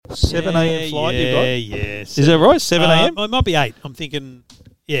7 a.m. flight you've got? Yeah. Is that right? 7 a.m.? It might be 8. I'm thinking,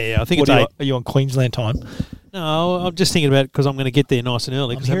 I think What it's 8. are you on Queensland time? No, I'm just thinking about it because I'm going to get there nice and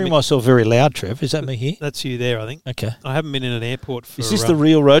early. I'm hearing myself very loud, Trev. Is that me here? That's you there, I think. Okay. I haven't been in an airport for... Is this the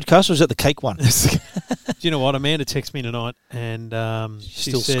real roadcast or is that the cake one? Do you know what? Amanda texted me tonight and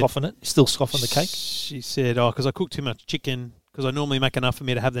she said... Scoffing it? Still scoffing the cake? She said, because I cooked too much chicken because I normally make enough for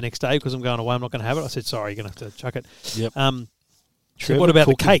me to have the next day because I'm going away. I'm not going to have it. I said, sorry, you're going to have to chuck it. Yep. So what about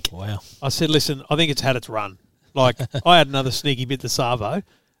the cake? Wow. I said, listen, I think it's had its run. Like, I had another sneaky bit, the Savo,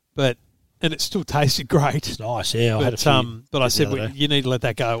 and it still tasted great. It's nice, yeah. But, I had a few but I said, you need to let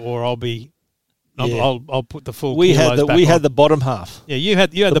that go or I'll put the full We had the bottom half. Yeah, you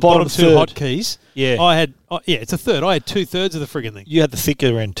had the bottom two third. hotkeys. Yeah. It's a third. I had 2/3 of the frigging thing. You had the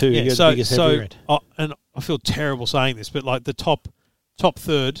thicker end too. Yeah, you had the biggest, heavier end. And I feel terrible saying this, but like the top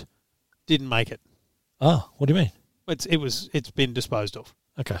third didn't make it. Oh, what do you mean? It's been disposed of.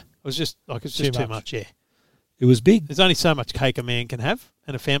 Okay. It was just too much. Yeah. It was big. There's only so much cake a man can have,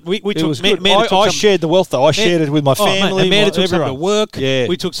 and a family. We it took. Was good. I shared the wealth though. I shared it with my family. Amanda took some to work. Yeah.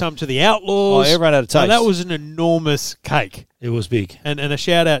 We took some to the Outlaws. Everyone had a taste. That was an enormous cake. It was big. And a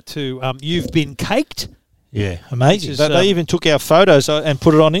shout out to You've Been Caked. Yeah, amazing. They even took our photos and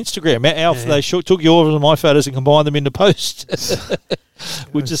put it on Instagram. They took yours and my photos and combined them into post.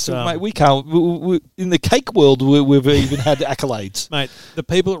 Mate, we can't. In the cake world, we've even had accolades. Mate, the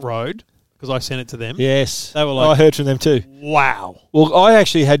people at Road, because I sent it to them. Yes. They were like... I heard from them too. Wow. Well, I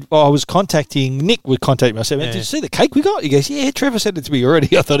actually I was contacting... Nick would contact me. I said, did you see the cake we got? He goes, yeah, Trevor sent it to me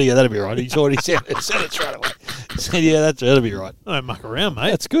already. I thought, yeah, that'll be right. He's already sent it straight away. He said, yeah, that'll be right. I don't muck around,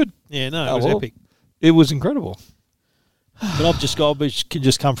 mate. That's good. Yeah, no, it was epic. It was incredible. But I've just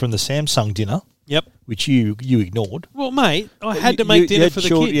come from the Samsung dinner. Yep. Which you ignored. Well, mate, I had to make dinner for the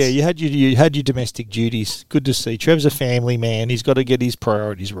kids. Yeah, you had your domestic duties. Good to see. Trev's a family man. He's got to get his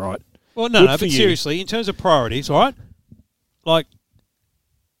priorities right. Well, no, but seriously, in terms of priorities, all right? Like...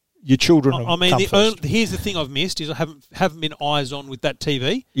 Your children here's the thing I've missed is I haven't been eyes on with that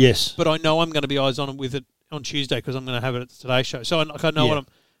TV. Yes. But I know I'm going to be eyes on with it on Tuesday because I'm going to have it at the Today Show. So I know what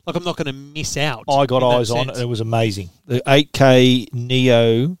I'm not going to miss out. I got eyes on it and it was amazing. The 8K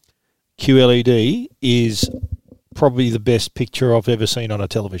Neo QLED is probably the best picture I've ever seen on a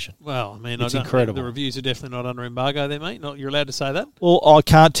television. Well, I mean, it's incredible. The reviews are definitely not under embargo there, mate. You're allowed to say that? Well, I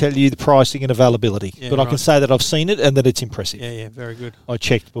can't tell you the pricing and availability, but I can say that I've seen it and that it's impressive. Yeah, very good. I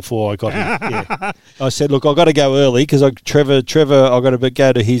checked before I got here. Yeah. I said, look, I've got to go early because Trevor, I've got to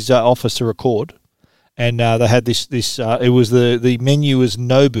go to his office to record. And they had this it was the menu was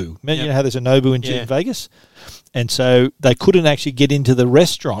Nobu. You know how there's a Nobu in Vegas? And so they couldn't actually get into the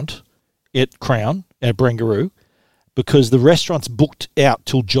restaurant at Crown, at Barangaroo, because the restaurant's booked out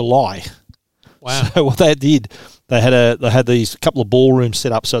till July. Wow! So what they did, they had these couple of ballrooms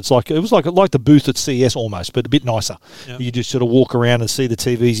set up. So it was like the booth at CES almost, but a bit nicer. Yep. You just sort of walk around and see the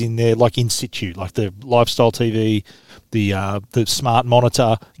TVs in there, like in situ, like the lifestyle TV, the smart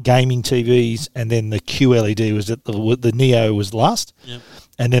monitor, gaming TVs, and then the QLED was at the Neo was last. Yep.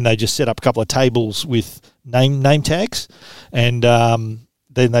 And then they just set up a couple of tables with name tags, and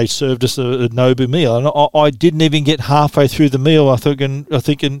then they served us a Nobu meal, and I didn't even get halfway through the meal. I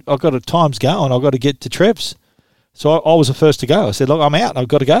thinking I've got time's going. I've got to get to Trev's, so I was the first to go. I said, "Look, I'm out. I've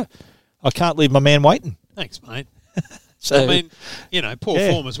got to go. I can't leave my man waiting." Thanks, mate. So I mean, poor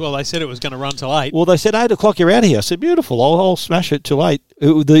form as well. They said it was going to run till 8. Well, they said 8 o'clock. You're out of here. I said, "Beautiful. I'll smash it till 8."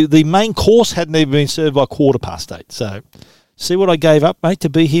 The main course hadn't even been served by 8:15. So, see what I gave up, mate, to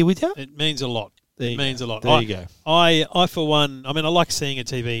be here with you. It means a lot. It means a lot. There you go. I for one, I mean, I like seeing a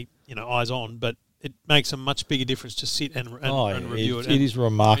TV, eyes on, but it makes a much bigger difference to sit and review it. It is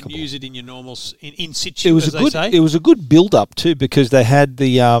remarkable. And use it in your normal in situ. It was It was a good build up too, because they had the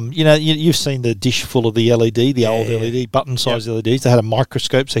you've seen the dish full of the LED, the old LED button size LEDs. They had a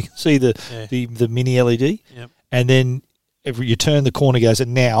microscope so you can see the mini LED. Yep. And then you turn the corner, goes,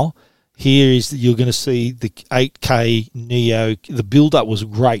 and now you're going to see the 8K Neo. The build up was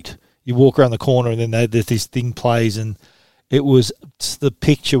great. You walk around the corner and then this thing plays, and the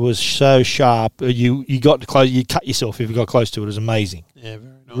picture was so sharp. You got close. You cut yourself if you got close to it. It was amazing. Yeah,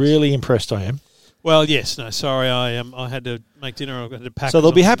 very nice. Really impressed I am. Well, yes. No, sorry. I had to make dinner. I had to pack. So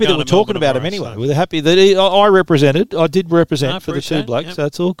they'll be happy that we're talking about him anyway. So. They're happy that I did represent for the two blokes. Yep. So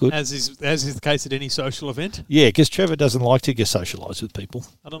it's all good. As is the case at any social event. Yeah, because Trevor doesn't like to get socialised with people.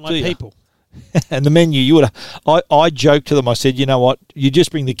 I don't like people. And the menu, I joked to them. I said, you know what? You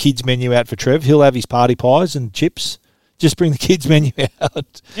just bring the kids' menu out for Trev. He'll have his party pies and chips. Just bring the kids' menu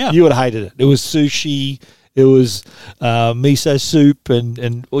out. Yeah. You would have hated it. It was sushi. It was miso soup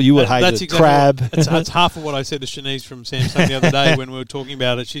and you would hate it. Crab. That's half of what I said to Shanice from Samsung the other day when we were talking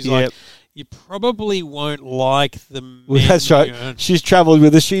about it. She's like, you probably won't like the menu. Well, that's right. She's travelled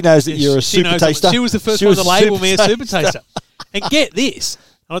with us. She knows that you're a super taster. She was the first one to label me a super taster. And get this.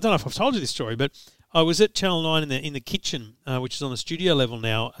 I don't know if I've told you this story, but I was at Channel 9 in the kitchen, which is on the studio level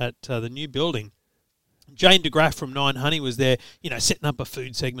now at the new building. Jane DeGraff from Nine Honey was there, setting up a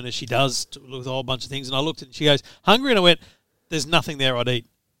food segment as she does with a whole bunch of things. And I looked at it and she goes, hungry? And I went, there's nothing there I'd eat.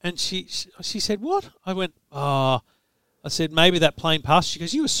 And she said, what? I went, I said, maybe that plain pasta. She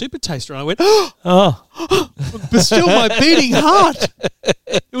goes, you a super taster. And I went, but still my beating heart.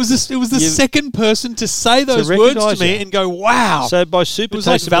 It was the second person to say those words to me and go, wow. So by super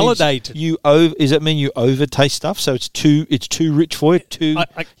taster, like validated. Does that mean you over taste stuff? So it's too rich for you.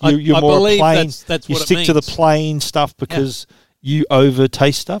 You're more plain. That's you what stick it means. to the plain stuff because you over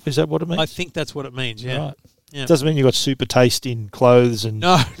taste stuff. Is that what it means? I think that's what it means. Yeah. Right. Yeah. It doesn't mean you've got super taste in clothes and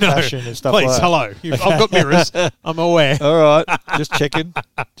fashion and stuff Please, like that. hello. I've got mirrors. I'm aware. All right. Just checking.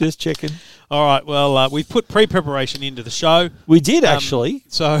 All right. Well, we've put pre-preparation into the show. We did, actually.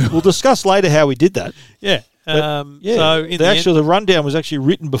 So we'll discuss later how we did that. Yeah. So the rundown was actually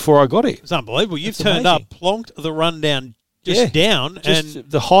written before I got here. It's unbelievable. You've turned up, plonked the rundown down. Just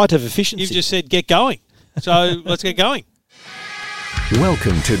and the height of efficiency. You've just said, get going. So let's get going.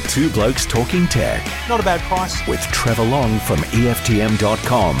 Welcome to Two Blokes Talking Tech Not a bad price. with Trevor Long from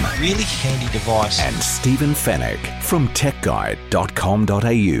EFTM.com Really handy device. and Stephen Fennick from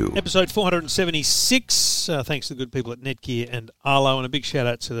TechGuide.com.au. Episode 476. Thanks to the good people at Netgear and Arlo, and a big shout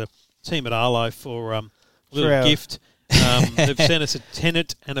out to the team at Arlo for a little gift. They've sent us a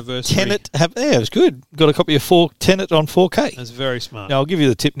Tenet anniversary. It was good. Got a copy of Tenet on 4K. That's very smart. Now, I'll give you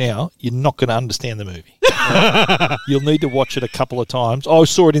the tip now. You're not going to understand the movie. You'll need to watch it a couple of times. I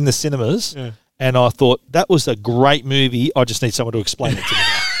saw it in the cinemas, and I thought, that was a great movie. I just need someone to explain it to me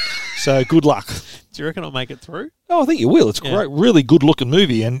now. So, good luck. Do you reckon I'll make it through? Oh, I think you will. It's a great, really good-looking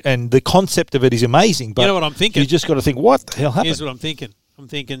movie, and the concept of it is amazing. But you know what I'm thinking? You just got to think, what the hell happened? Here's what I'm thinking. I'm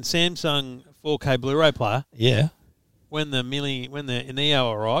thinking Samsung 4K Blu-ray player. Yeah. When the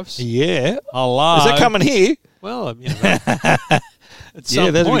Neo arrives. Yeah. Hello. Is that coming here? Well, at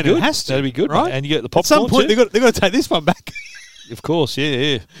some point be good. it has to. That'd be good, right? And you get the popcorn. At some point they've got to take this one back. Of course,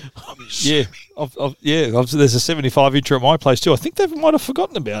 yeah. There's a 75-incher at my place too. I think they might have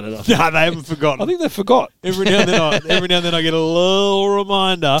forgotten about it. No, they haven't forgotten. I think they forgot. Every now and then I get a little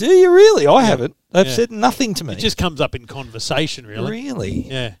reminder. Do you really? I haven't. They've said nothing to me. It just comes up in conversation, really. Really?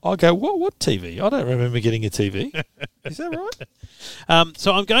 Yeah. I go, what TV? I don't remember getting a TV. Is that right?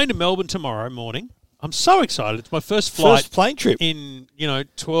 So I'm going to Melbourne tomorrow morning. I'm so excited. It's my first flight. First plane trip. In,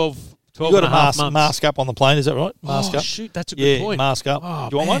 12 you got and a half months. Mask up on the plane, is that right? Mask up. Shoot, that's a good point. Mask up. Oh,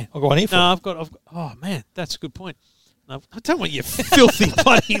 do you want one? I'll go on here for No, oh, man, that's a good point. No, I don't want your filthy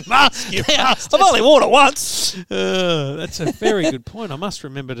bloody mask. I've only worn it once. That's a very good point. I must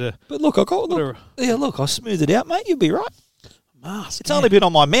remember to... But look, I smoothed it out, mate. You'll be right. Mask. It's only been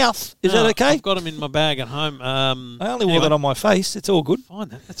on my mouth. Is that okay? I've got them in my bag at home. I only wore that on my face. It's all good. Fine,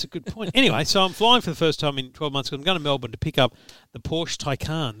 that's a good point. Anyway, so I'm flying for the first time in 12 months because I'm going to Melbourne to pick up the Porsche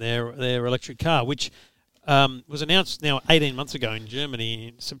Taycan, their electric car, which was announced now 18 months ago in Germany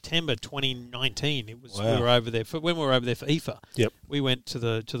in September 2019. It was Wow. we were over there for IFA. Yep. We went to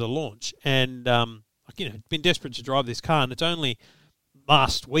the launch and been desperate to drive this car, and it's only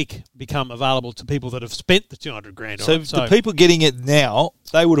last week become available to people that have spent the $200,000 So on it. the people getting it now,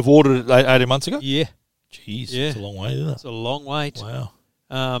 they would have ordered it 18 months ago? Yeah. Jeez, Yeah. it's a long way, isn't it? It's a long wait. Wow.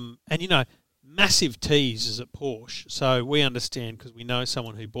 And massive teases at Porsche. So we understand because we know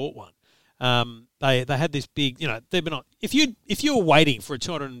someone who bought one. They had this big, they've been on. If you were waiting for a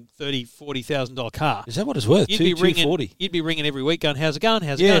 $230,000-$40,000 car, Is that what it's worth? you'd be ringing. 240. You'd be ringing every week, going, "How's it going?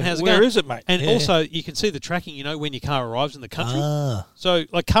 How's it going? How's it going?" Where is it, mate? And Yeah. also, you can see the tracking. When your car arrives in the country. Ah. So,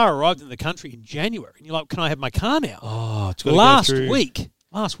 car arrived in the country in January, and you're like, "Can I have my car now?" Oh, it's got to Last go through. week,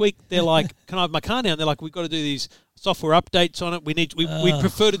 they're like, "Can I have my car now?" And they're like, "We've got to do these software updates on it. We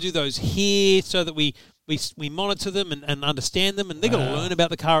prefer to do those here so that we monitor them and understand them, and they've got to learn about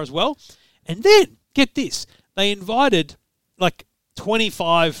the car as well." And then get this, they invited like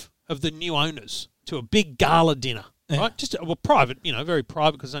 25 of the new owners to a big gala dinner, right? Just private, very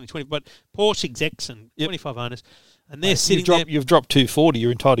private because it's only 20, but Porsche execs and 25 owners, and they're sitting there. You've dropped 240.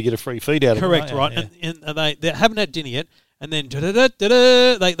 You're entitled to get a free feed out of it. Correct, right? Yeah. And they haven't had dinner yet. And then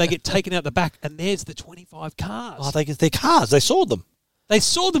they get taken out the back, and there's the 25 cars. Oh, they're cars. They saw them. They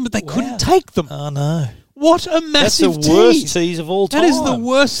saw them, but they couldn't take them. Oh, no. What a That's the massive worst tease. tease of all time. That is the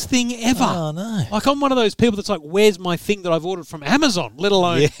worst thing ever. Oh, no. Like, I'm one of those people that's like, where's my thing that I've ordered from Amazon, let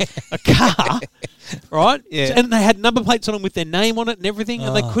alone a car, right? Yeah. And they had number plates on them with their name on it and everything,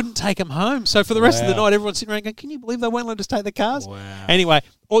 and they couldn't take them home. So for the rest of the Wow. night, everyone's sitting around going, can you believe they won't let us take the cars? Wow. Anyway,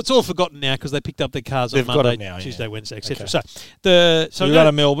 it's all forgotten now because they picked up their cars They've on got Monday, them now, yeah. Tuesday, Wednesday, etc. Okay. So So you're going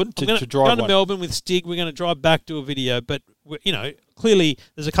to Melbourne I'm gonna to drive go to one. Melbourne with Stig. We're going to drive back, do a video, but clearly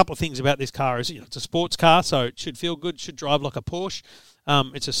there's a couple of things about this car. It's a sports car, so it should feel good, should drive like a Porsche.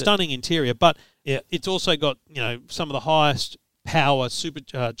 It's a stunning interior, but it's also got some of the highest power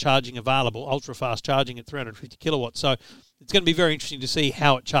supercharging available, ultra fast charging at 350 kilowatts. So it's going to be very interesting to see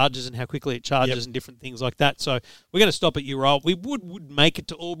how it charges and how quickly it charges and different things like that. So we're going to stop at Euroa. We would make it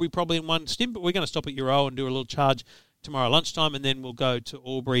to Albury probably in one stint, but we're going to stop at Euroa and do a little charge tomorrow lunchtime, and then we'll go to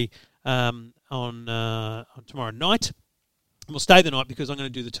Albury on tomorrow night. And we'll stay the night because I'm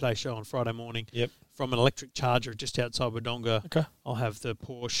going to do the Today Show on Friday morning from an electric charger just outside Wodonga. Okay. I'll have the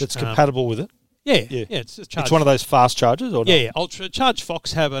Porsche. That's compatible with it? Yeah. It's a charge. It's one of those fast chargers? Or not? Yeah. Charge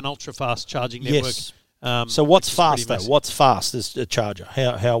Fox have an ultra-fast charging network. Yes. which So what's is fast, pretty though? massive. What's fast as a charger?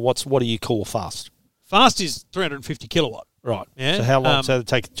 What do you call fast? Fast is 350 kilowatt. Right. Yeah. So how long does it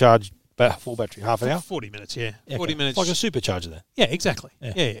take to charge full battery? Half an hour? 40 minutes, yeah. Okay. 40 minutes. Like a supercharger then? Yeah, exactly.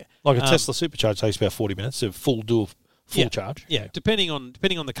 Yeah. Like a Tesla supercharger takes about 40 minutes to full charge? Yeah, depending on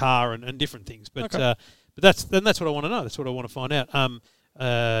the car and different things. But Okay. but that's what I want to know. That's what I want to find out.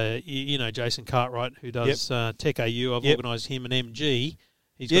 Jason Cartwright, who does Tech AU. I've organised him an MG.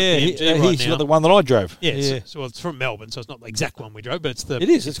 He's got the MG right he's now. got the one that I drove. Yeah, so it's from Melbourne, so it's not the exact one we drove, but it's the. It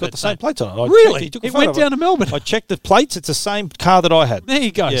is. It's got the same plates on it. Really? He took a It photo went of it. down to Melbourne. I checked the plates. It's the same car that I had. There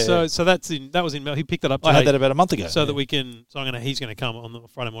you go. Yeah, So that was in Melbourne. He picked it up today. I had that about a month ago. So that we can. So he's going to come on the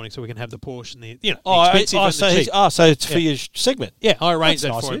Friday morning, so we can have the Porsche and the the Oh, expensive and the cheap. so it's for your segment. Yeah, I arranged That's that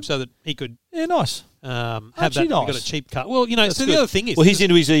nice for of him him. so that he could Yeah, nice. have Actually that. He nice. got a cheap car. Well, That's so good. the other thing is, Well, he's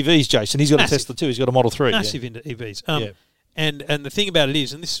into his EVs, Jason. He's got Massive. a Tesla too. He's got a Model 3. massive into EVs. Yeah. And the thing about it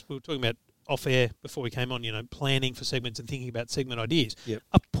is, and this we were talking about off air before we came on, planning for segments and thinking about segment ideas. Yep.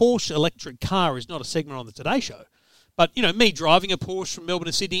 A Porsche electric car is not a segment on the Today Show. But, me driving a Porsche from Melbourne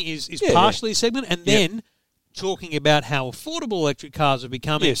to Sydney is partially a segment. And then talking about how affordable electric cars are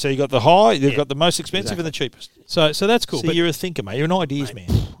becoming. Yeah, so you got the high, you've got the most expensive and the cheapest. So that's cool. So but you're a thinker, mate. You're an ideas man.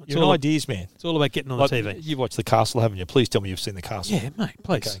 You're an all- ideas man. it's all about getting on the TV. You've watched The Castle, haven't you? Please tell me you've seen The Castle. Yeah, mate,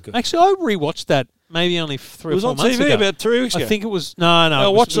 please. Okay, good. Actually, I rewatched that maybe only 3 It was or 4 on months TV ago. about 3 weeks ago. I think it was... No. I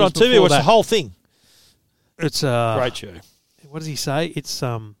watched it on TV. I before watched the that. whole thing. It's Great show. What does he say? It's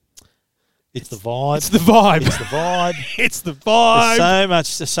It's the vibe. It's the vibe. It's the vibe. It's the vibe.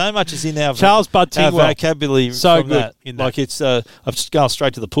 There's so much is in our Charles Budd our Tingwell. vocabulary So from good that. in that. Like it's I've just gone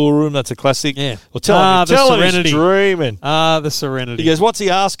straight to the pool room. That's a classic. Yeah. Well, tell the him Serenity. he's dreaming. The Serenity. He goes, "What's he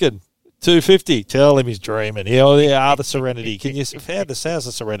asking? 250. Tell him he's dreaming." Yeah, the Serenity. Can you how's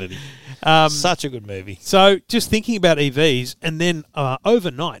the Serenity? Such a good movie. So just thinking about EVs, and then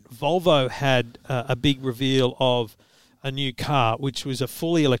overnight, Volvo had a big reveal of a new car, which was a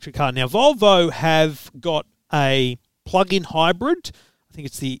fully electric car. Now, Volvo have got a plug-in hybrid. I think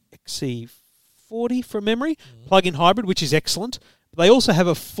it's the XC40 from memory, plug-in hybrid, which is excellent. But they also have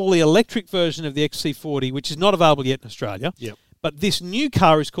a fully electric version of the XC40, which is not available yet in Australia. Yep. But this new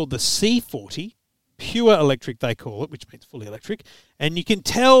car is called the C40, pure electric they call it, which means fully electric. And you can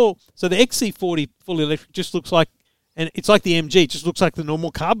tell, so the XC40 fully electric just looks like, and it's like the MG, it just looks like the normal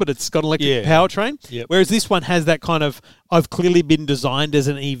car, but it's got an electric powertrain. Yep. Whereas this one has that kind of, I've clearly been designed as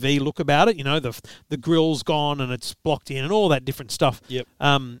an EV look about it. The grill's gone and it's blocked in and all that different stuff. Yep.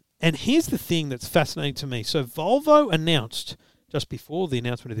 And here's the thing that's fascinating to me. So Volvo announced, just before the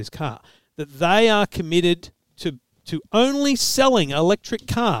announcement of this car, that they are committed to only selling electric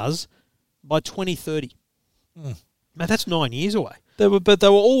cars by 2030. Now, that's 9 years away. They were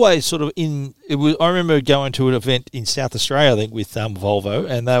always sort of in. I remember going to an event in South Australia, I think, with Volvo,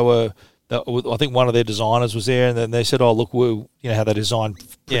 and I think one of their designers was there, and then they said, "Oh, look, how they design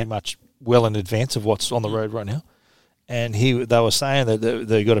pretty much well in advance of what's on the road right now." And they were saying that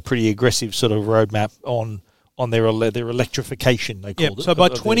they got a pretty aggressive sort of roadmap on their electrification. They called it. So by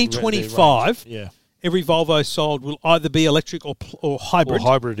of their 2025, range. every Volvo sold will either be electric or hybrid. Or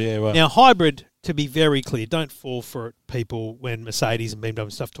hybrid, yeah. Well. Now, hybrid, to be very clear, don't fall for it, people, when Mercedes and BMW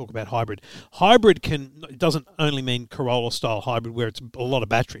and stuff talk about hybrid. Hybrid it doesn't only mean Corolla-style hybrid where it's a lot of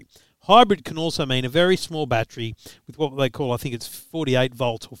battery. Hybrid can also mean a very small battery with what they call, I think it's 48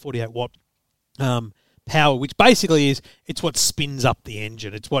 volt or 48 watt power, which basically it's what spins up the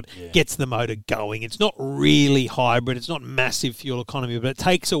engine. It's what gets the motor going. It's not really hybrid. It's not massive fuel economy, but it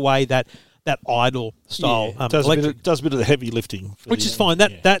takes away that that idle style does electric. does a bit of the heavy lifting. Which is fine.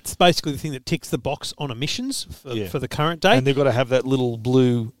 That's basically the thing that ticks the box on emissions for the current day. And they've got to have that little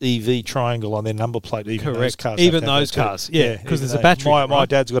blue EV triangle on their number plate. Even those cars. Even those cars, because there's a battery. My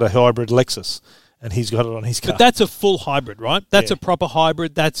dad's got a hybrid Lexus, and he's got it on his car. But that's a full hybrid, right? That's a proper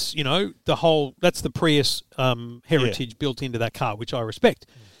hybrid. That's that's the Prius heritage built into that car, which I respect.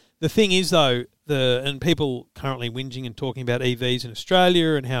 The thing is, though, and people currently whinging and talking about EVs in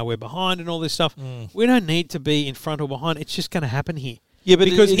Australia and how we're behind and all this stuff. We don't need to be in front or behind. It's just going to happen here. Yeah, but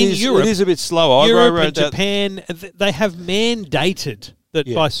because Europe, it is a bit slower. Europe and Japan, they have mandated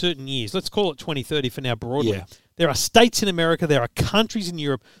that by certain years, let's call it 2030 for now broadly, there are states in America, there are countries in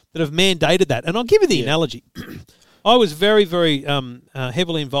Europe that have mandated that. And I'll give you the analogy. I was very, very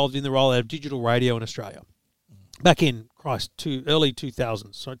heavily involved in the rollout of digital radio in Australia back in, early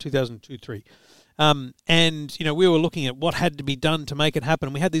 2000s, so 2002-3. And, we were looking at what had to be done to make it happen.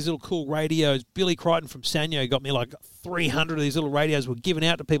 And we had these little cool radios. Billy Crichton from Sanyo got me like 300 of these little radios were given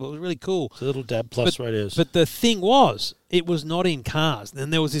out to people. It was really cool. The little DAB Plus radios. But the thing was, it was not in cars.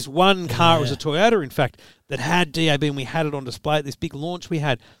 And there was this one car, it was a Toyota, in fact, that had DAB, and we had it on display at this big launch we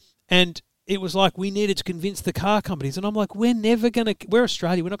had. And it was like we needed to convince the car companies. And I'm like, we're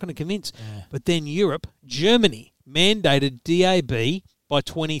Australia, we're not going to convince. But then Europe, Germany, mandated DAB by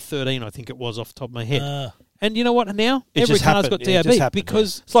 2013, I think it was, off the top of my head. And you know what? Now every car's got DAB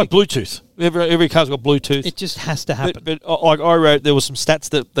because it's like Bluetooth. Every car's got Bluetooth. It just has to happen. But I wrote, there were some stats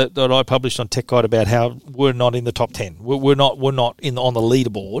that I published on Tech Guide about how we're not in the top 10. We're not on the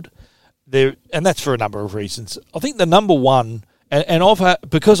leaderboard there, and that's for a number of reasons. I think the number one, and I've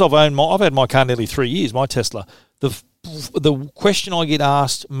had my car nearly 3 years, my Tesla. The question I get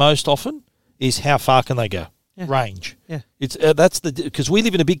asked most often is how far can they go? Range. Yeah, it's because we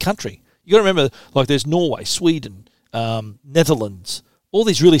live in a big country. You got to remember, like there's Norway, Sweden, Netherlands, all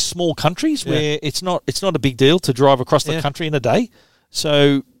these really small countries where it's not a big deal to drive across the country in a day.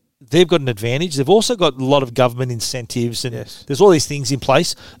 So they've got an advantage. They've also got a lot of government incentives, and there's all these things in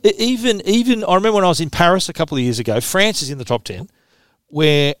place. Even I remember when I was in Paris a couple of years ago. France is in the top 10.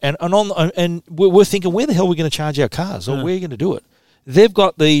 We're thinking, where the hell are we going to charge our cars, or where are we going to do it? They've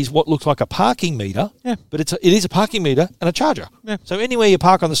got these what looks like a parking meter, but it is a parking meter and a charger. Yeah. So anywhere you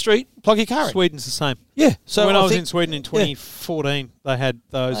park on the street, plug your car in. Sweden's the same. Yeah. So when I was in Sweden in 2014, they had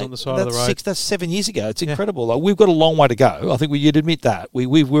those on the side of the road. That's 7 years ago. It's incredible. Like, we've got a long way to go. I think you'd admit that.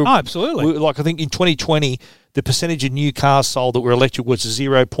 We're absolutely. I think in 2020, the percentage of new cars sold that were electric was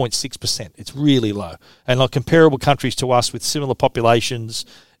 0.6%. It's really low. And like comparable countries to us with similar populations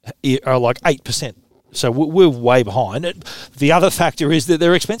are like 8%. So we're way behind. The other factor is that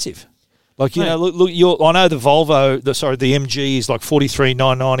they're expensive. Like, look, I know the Volvo, the MG is like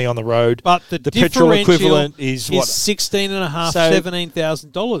 $43,990 on the road. But the petrol equivalent is what? $16,500,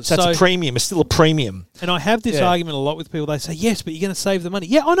 $17,000. So it's a premium. It's still a premium. And I have this argument a lot with people. They say, yes, but you're going to save the money.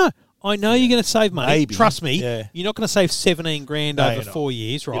 Yeah, I know. I know you're going to save money. Maybe. Trust me. Yeah. You're not going to save $17,000 over 4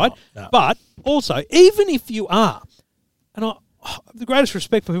 years, right? No. But also, even if you are, and I have the greatest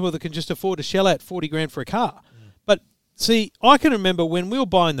respect for people that can just afford to shell out $40,000 for a car. But see, I can remember when we were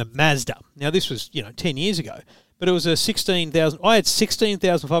buying the Mazda. Now this was 10 years ago, but it was a $16,000. I had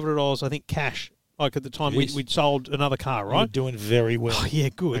 $16,500, I think, cash. Like at the time we'd sold another car, right? You're doing very well. Oh yeah,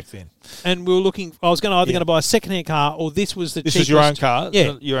 good. Back then. And we were looking. I was either going to buy a second-hand car, or this was the cheapest. This was your own car,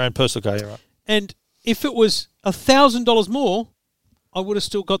 yeah, your own personal car, right? And if it was $1,000 more, I would have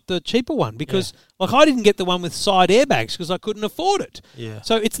still got the cheaper one because, I didn't get the one with side airbags because I couldn't afford it. Yeah.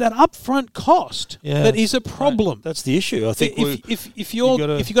 So it's that upfront cost that is a problem. Right. That's the issue. I think if you've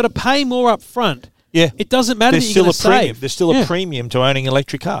got to pay more up front, it doesn't matter. There's still a premium. There's still a premium to owning an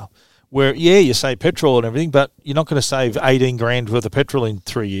electric car. Where you save petrol and everything, but you're not going to save $18,000 worth of petrol in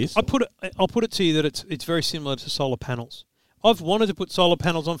 3 years. I'll put it to you that it's very similar to solar panels. I've wanted to put solar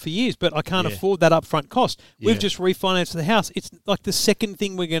panels on for years, but I can't afford that upfront cost. We've just refinanced the house. It's like the second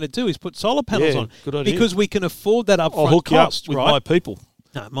thing we're going to do is put solar panels on. Good idea. Because we can afford that upfront I'll hook cost, you up with my people.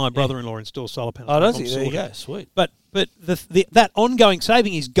 No, my brother-in-law installs solar panels. Oh, does he? There you go. Sweet. But that ongoing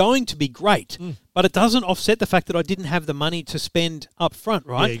saving is going to be great, but it doesn't offset the fact that I didn't have the money to spend up front,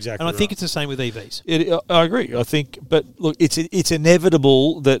 right? Yeah, exactly. And I think it's the same with EVs. I agree. I think, but look, it's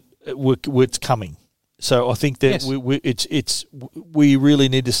inevitable that it's coming. So I think that we really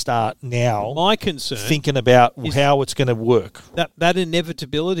need to start now. My concern, thinking about how it's going to work. That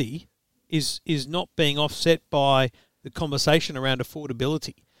inevitability is not being offset by the conversation around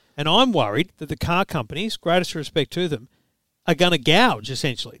affordability, and I'm worried that the car companies, greatest respect to them, are going to gouge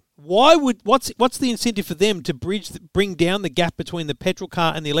essentially. What's the incentive for them to bring down the gap between the petrol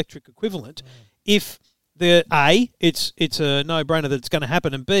car and the electric equivalent if it's a no-brainer that it's going to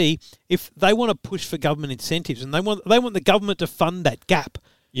happen, and B, if they want to push for government incentives and they want the government to fund that gap,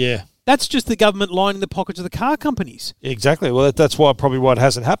 Yeah. that's just the government lining the pockets of the car companies. Exactly. Well, that's probably why it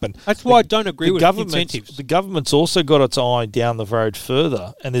hasn't happened. That's why I don't agree with incentives. The government's also got its eye down the road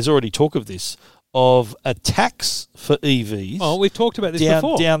further, and there's already talk of this, of a tax for EVs. Well, we've talked about this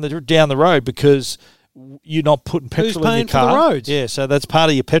before. Down the road, because you're not putting petrol in your car. Who's paying for the roads? Yeah, so that's part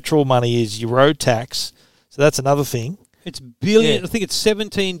of your petrol money is your road tax. So that's another thing. It's billion. Yeah. I think it's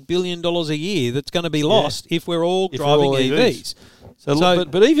 $17 billion a year that's going to be lost if we're all driving EVs. So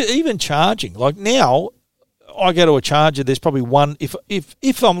but even charging, like now, I go to a charger. There's probably one.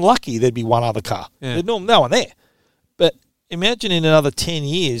 If I'm lucky, there'd be one other car. Yeah. There's no one there. But imagine in another 10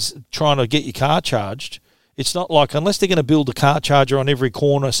 years trying to get your car charged. It's not like, unless they're going to build a car charger on every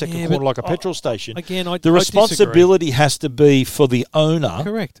corner, second corner, like a petrol station. Again, the responsibility has to be for the owner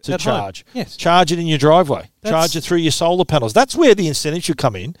Correct. to At home. charge. Yes. Charge it in your driveway. Charge it through your solar panels. That's where the incentive should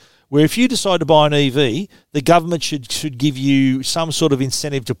come in, where if you decide to buy an EV, the government should give you some sort of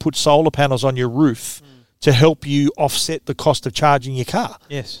incentive to put solar panels on your roof to help you offset the cost of charging your car.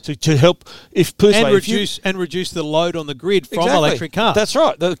 Yes. To help reduce the load on the grid from electric cars. That's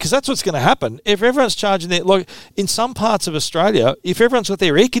right, because that's what's going to happen. If everyone's charging their, like in some parts of Australia, if everyone's got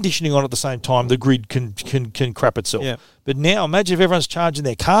their air conditioning on at the same time, the grid can crap itself. Yeah. But now imagine if everyone's charging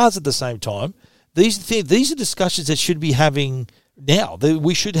their cars at the same time. These are discussions that should be having now.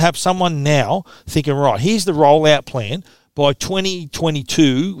 We should have someone now thinking, right, here's the rollout plan. By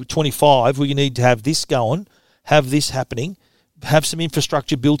 2022, 25, we need to have this going, have this happening, have some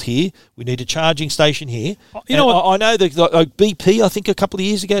infrastructure built here. We need a charging station here. You know what? I know that like BP, I think a couple of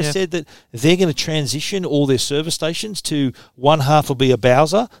years ago, said that they're going to transition all their service stations to one half will be a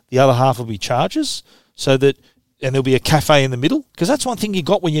Bowser, the other half will be chargers, so that, and there'll be a cafe in the middle. Because that's one thing you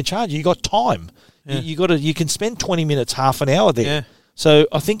got when you're charging. You got time. Yeah. You can spend 20 minutes, half an hour there. Yeah. So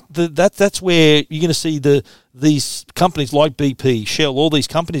I think that's where you're going to see these companies like BP, Shell, all these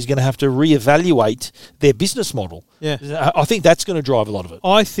companies are going to have to reevaluate their business model. Yeah. I think that's going to drive a lot of it.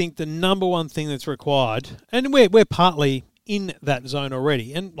 I think the number one thing that's required, and we're partly in that zone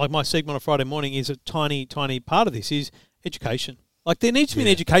already, and like my segment on Friday morning is a tiny, tiny part of this, is education. Like there needs to be an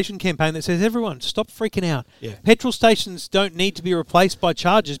education campaign that says, everyone, stop freaking out. Yeah. Petrol stations don't need to be replaced by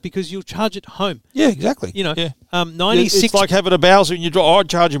chargers because you'll charge at home. Yeah, exactly. You know, yeah. 96. It's like having a Bowser in your driveway. I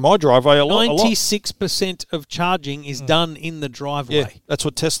charge in my driveway a lot. 96% of charging is done in the driveway. Yeah, that's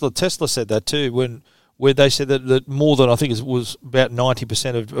what Tesla said that too. Where they said that more than, I think it was about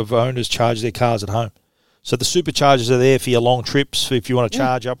 90% of owners charge their cars at home. So the superchargers are there for your long trips, for if you want to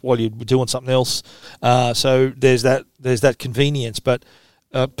charge up while you're doing something else. So there's that convenience. But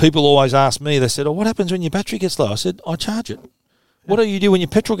people always ask me, they said, "Oh, what happens when your battery gets low?" I said, "I charge it." What do you do when your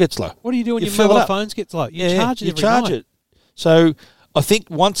petrol gets low? What do you do when your fill it mobile up. phones get low? You charge it every night. it. So I think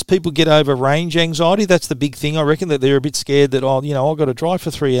once people get over range anxiety, that's the big thing. I reckon that they're a bit scared that, I've got to drive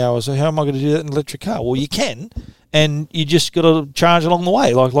for 3 hours. So how am I going to do that in an electric car? Well, you can. And you just got to charge along the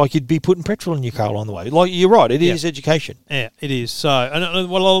way, like you'd be putting petrol in your car along the way. Like you're right, it is education. Yeah, it is. So, and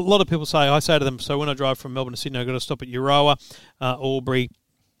what a lot of people say, I say to them, so when I drive from Melbourne to Sydney, I've got to stop at Euroa, Albury,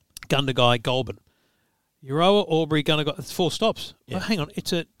 Gundagai, Goulburn. Euroa, Albury, Gundagai, it's 4 stops. Yeah. Well, hang on,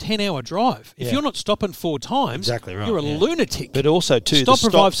 it's a 10-hour drive. If Yeah. you're not stopping 4 times, Exactly right, you're a yeah. lunatic. But also, too, Stop, the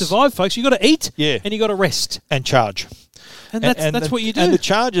revive, stops survive, folks. You've got to eat and you've got to rest. and charge. And that's what you do. And the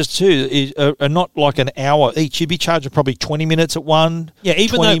charges, too, are not like an hour each. You'd be charging probably 20 minutes at one,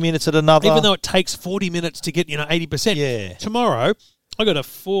 20 minutes at another. Even though it takes 40 minutes to get 80%. Yeah. Tomorrow, I got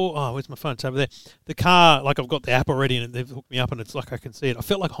where's my phone? It's over there. The car, like I've got the app already and they've hooked me up and it's like I can see it. I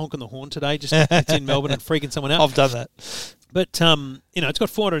felt like honking the horn today, just it's in Melbourne and freaking someone out. I've done that. But, it's got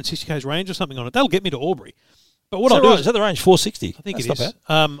 460 k's range or something on it. That'll get me to Albury. But what Is I'll that do right? Is that the range? 460? I think That's it is.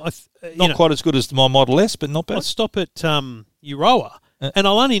 not bad. Not quite as good as my Model S, but not bad. I'll stop at Euroa and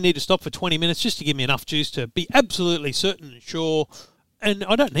I'll only need to stop for 20 minutes just to give me enough juice to be absolutely certain and sure. And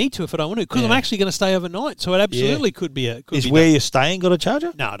I don't need to if I don't want to because I'm actually going to stay overnight. So it absolutely could be a... Is where you're staying got a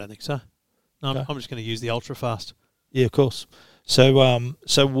charger? No, I don't think so. No, I'm just going to use the ultra fast. Yeah, of course. So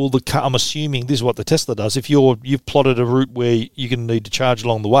will the car? I'm assuming this is what the Tesla does. If you've plotted a route where you're going to need to charge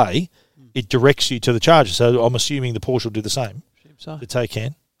along the way, it directs you to the charger. So I'm assuming the Porsche will do the same. So The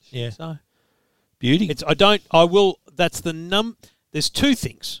Taycan. Yeah. so Beauty. That's the there's two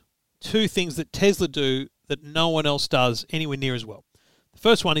things that Tesla do that no one else does anywhere near as well. The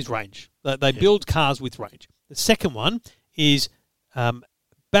first one is range. They build cars with range. The second one is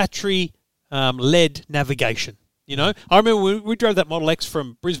battery led navigation. I remember when we drove that Model X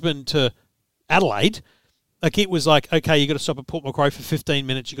from Brisbane to Adelaide. Like it was like, okay, you got to stop at Port Macquarie for 15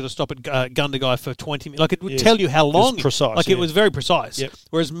 minutes. You got to stop at Gundagai for 20 minutes. Like it would tell you how long. It was precise. Like it was very precise. Yep.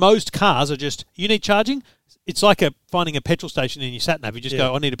 Whereas most cars are just, you need charging. It's like finding a petrol station in your sat nav. You just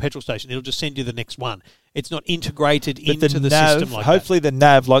go, I need a petrol station. It'll just send you the next one. It's not integrated into the nav, system like hopefully that. the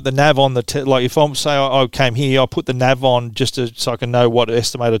nav, like the nav on the like if I'm say I came here, I put the nav on just so I can know what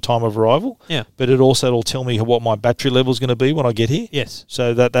estimated time of arrival. Yeah. But it'll tell me what my battery level is going to be when I get here. Yes.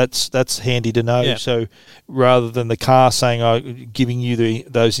 So that's handy to know. Yeah. So rather than the car saying giving you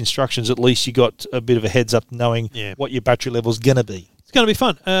those instructions, at least you got a bit of a heads up knowing what your battery level is going to be. It's going to be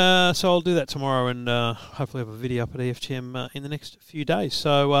fun. So I'll do that tomorrow and hopefully have a video up at EFTM in the next few days.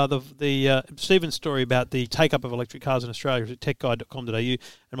 So the Stephen's story about the take-up of electric cars in Australia is at techguide.com.au, and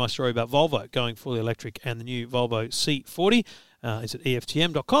my story about Volvo going fully electric and the new Volvo C40 is at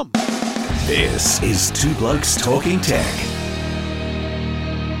EFTM.com. This is Two Blokes Talking Tech.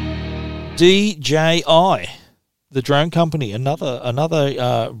 DJI, the drone company,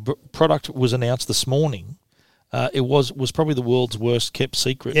 another product was announced this morning. It was probably the world's worst kept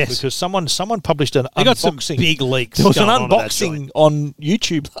secret because someone published an they unboxing. got some big leaks. There was an going unboxing on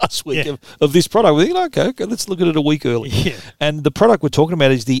YouTube last week of this product. We're thinking, okay, let's look at it a week early. Yeah. And the product we're talking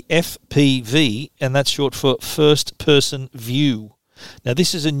about is the FPV, and that's short for First Person View. Now,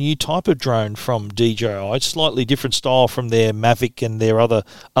 this is a new type of drone from DJI. It's slightly different style from their Mavic and their other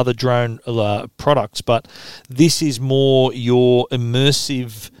drone products, but this is more your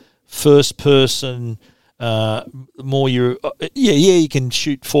immersive first person. More you can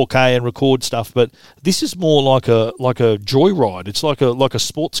shoot 4K and record stuff, but this is more like a joyride. It's like a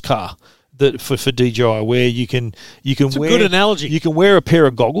sports car that for DJI where you can it's wear a good analogy. You can wear a pair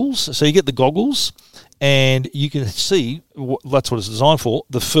of goggles, so you get the goggles and you can see that's what it's designed for,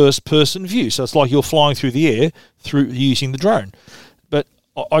 the first person view. So it's like you're flying through the air through using the drone. But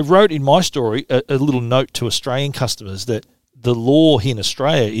I wrote in my story a little note to Australian customers that the law here in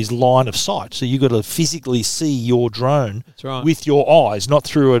Australia is line of sight. So you've got to physically see your drone with your eyes, not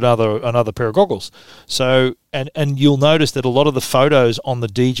through another pair of goggles. So and you'll notice that a lot of the photos on the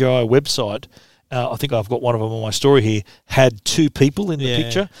DJI website, I think I've got one of them on my story here, had two people in the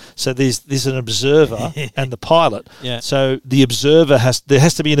picture. So there's an observer and the pilot. Yeah. So the observer there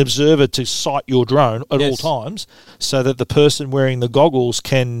has to be an observer to sight your drone at all times so that the person wearing the goggles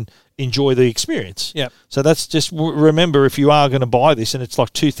can enjoy the experience. Yeah. So that's just remember, if you are going to buy this, and it's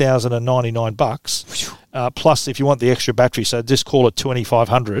like $2,099 plus if you want the extra battery, so just call it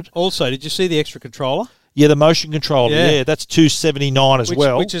 $2,500. Also, did you see the extra controller? Yeah, the motion controller. Yeah. Yeah, that's $279 as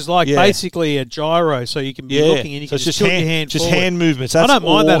well. Which is like basically a gyro, so you can be looking and you can just tilt your hand forward. hand movements. That's I don't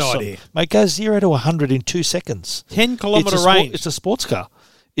mind that awesome. idea. Mate, go 0 to 100 in 2 seconds. 10-kilometre range. It's a sports car.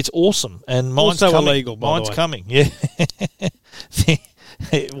 It's awesome, and mine's also coming. illegal. By mine's the way. coming. Yeah.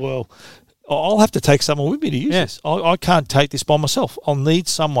 Well, I'll have to take someone with me to use this. I can't take this by myself. I'll need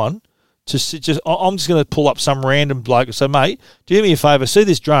someone to sit. I'm just going to pull up some random bloke and say, mate, do me a favour, see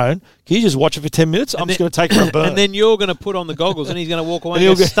this drone, can you just watch it for 10 minutes? I'm just going to take it for a burn. And then you're going to put on the goggles and he's going to walk away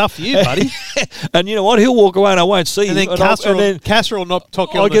and stuff you, buddy. And you know what? He'll walk away and I won't see him. And then Casser will not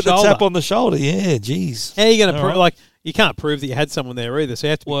talk you on the shoulder. I get the tap on the shoulder. Yeah, geez. How are you going to prove, like, you can't prove that you had someone there either, so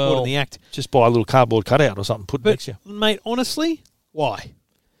you have to be caught in the act. Just buy a little cardboard cutout or something, put it next to you. Mate, honestly, why?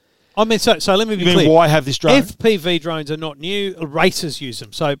 I mean, so let me be clear. Why have this drone? FPV drones are not new. Racers use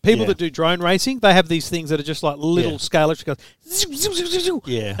them. So people that do drone racing, they have these things that are just like little scale electric cars.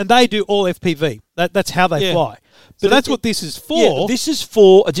 Yeah. And they do all FPV. That's how they fly. So that's what this is for. Yeah, this is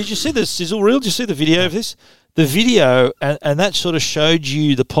for... Did you see the sizzle reel? Did you see the video of this? The video, and that sort of showed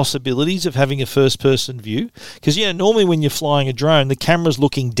you the possibilities of having a first-person view. Because, normally when you're flying a drone, the camera's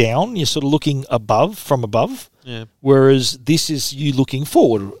looking down. You're sort of looking from above. Yeah. Whereas this is you looking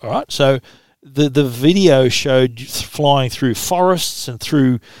forward, all right? So the video showed you flying through forests and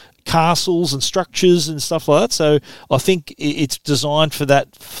through castles and structures and stuff like that. So I think it's designed for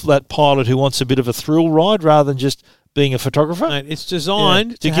that pilot who wants a bit of a thrill ride rather than just being a photographer. Mate, it's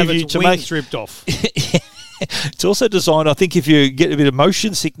designed to have its wings ripped off. It's also designed, I think, if you get a bit of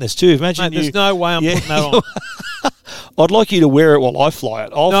motion sickness too. Imagine there's no way I'm putting that on. I'd like you to wear it while I fly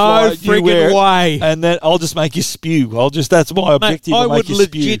it. I'll fly it, you wear it, way. And then I'll just make you spew. That's my objective. I would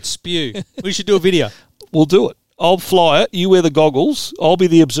legit spew. We should do a video. We'll do it. I'll fly it. You wear the goggles. I'll be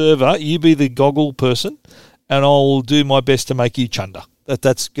the observer. You be the goggle person. And I'll do my best to make you chunder.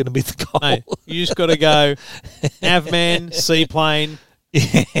 That's going to be the goal. Mate, you just got to go Avman, seaplane,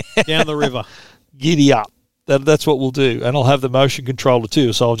 down the river. Giddy up. That's what we'll do, and I'll have the motion controller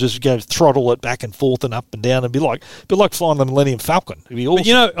too. So I'll just go throttle it back and forth and up and down, and be like flying the Millennium Falcon. It'd be awesome.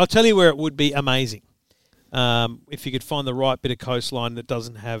 But I'll tell you where it would be amazing. if you could find the right bit of coastline that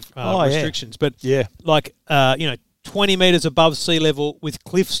doesn't have Oh, yeah. restrictions. But Yeah. like 20 metres above sea level with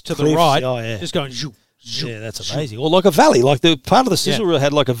cliffs to the Cliffs, right, oh, yeah. just going. Zoom, zoom, Yeah, that's zoom. amazing. Or like a valley, like the part of the sizzle reel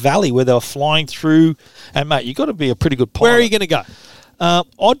had like a valley where they were flying through. And mate, you got to be a pretty good pilot. Where are you going to go?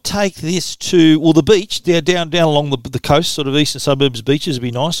 I'd take this to the beach. They're down along the coast, sort of eastern suburbs beaches would be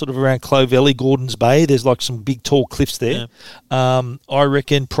nice. Sort of around Clovelly, Gordons Bay. There's like some big tall cliffs there. Yeah. I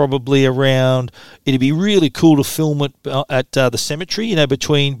reckon probably around. It'd be really cool to film it at the cemetery.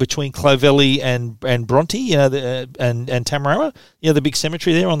 Between Clovelly and Bronte. And Tamarama. The big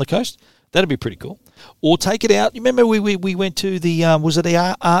cemetery there on the coast. That'd be pretty cool. Or take it out. You remember we went to the was it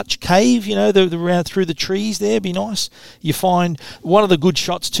the Arch Cave? The around through the trees there. Be nice. You find one of the good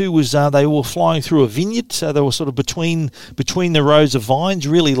shots too was they were flying through a vineyard, so they were sort of between the rows of vines,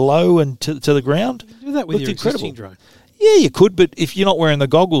 really low and to the ground. Do that with Looked your incredible. existing drone. Yeah, you could, but if you're not wearing the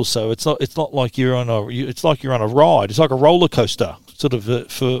goggles, so it's not like you're on it's like you're on a ride. It's like a roller coaster, sort of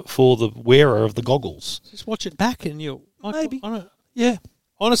for the wearer of the goggles. Just watch it back, and you'll Maybe. Yeah.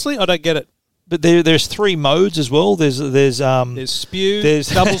 Honestly, I don't get it. But there's 3 modes as well. There's spew, there's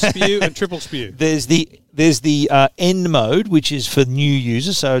double spew, and triple spew. There's the N mode, which is for new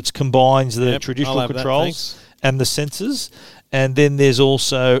users, so it combines the traditional controls and the sensors. And then there's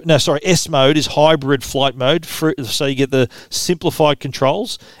also S mode is hybrid flight mode, so you get the simplified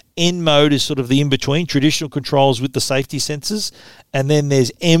controls. N mode is sort of the in between, traditional controls with the safety sensors, and then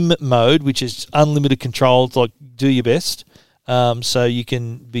there's M mode, which is unlimited controls, like do your best. So you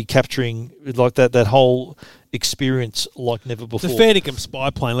can be capturing like that whole experience like never before. The fair dinkum spy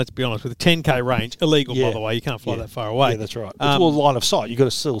plane, let's be honest, with a 10K range, illegal by the way, you can't fly that far away. Yeah, that's right. It's all line of sight. You've got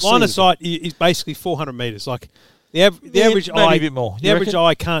to still see. Line of sight is basically 400 metres. Like the average maybe eye, a bit more. The average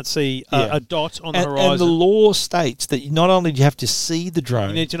eye can't see a dot on the horizon. And the law states that not only do you have to see the drone,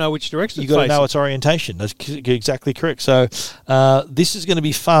 you need to know which direction you've got to know its orientation. That's exactly correct. So this is going to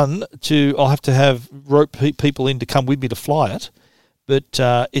be fun. I'll have to have rope people in to come with me to fly it. But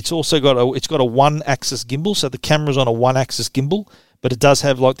it's also got a 1-axis gimbal, so the camera's on a 1-axis gimbal. But it does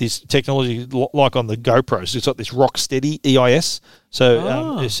have like this technology, like on the GoPros. It's got this rock steady EIS,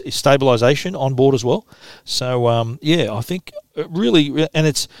 so it's stabilization on board as well. So I think really, and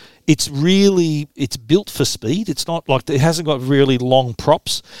it's built for speed. It's not like it hasn't got really long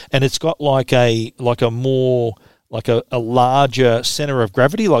props, and it's got like a larger center of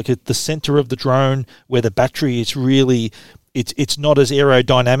gravity, like at the center of the drone where the battery is really. It's not as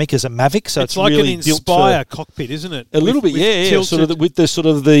aerodynamic as a Mavic, so it's like really an Inspire cockpit, isn't it? A little bit, yeah. Sort of with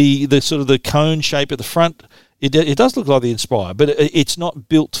the cone shape at the front. It does look like the Inspire, but it's not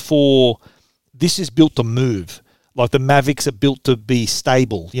built for. This is built to move. Like the Mavics are built to be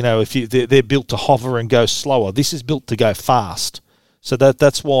stable. They're built to hover and go slower. This is built to go fast. So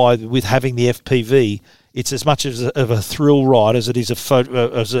that's why with having the FPV, it's as much of a thrill ride as it is a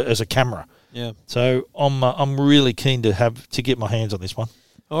photo as a camera. Yeah. So I'm really keen to get my hands on this one.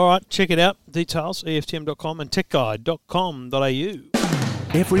 All right, check it out. Details, EFTM.com and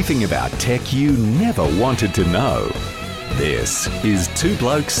techguide.com.au. Everything about tech you never wanted to know. This is Two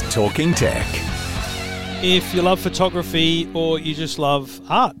Blokes Talking Tech. If you love photography or you just love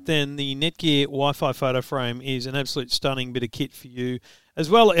art, then the Netgear Wi-Fi photo frame is an absolute stunning bit of kit for you, as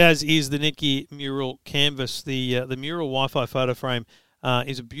well as is the Netgear Mural Canvas. The Mural Wi-Fi photo frame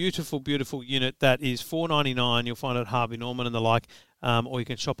is a beautiful, beautiful unit that is $4.99. You'll find it at Harvey Norman and the like, or you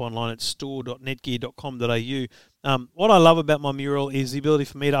can shop online at store.netgear.com.au. What I love about my mural is the ability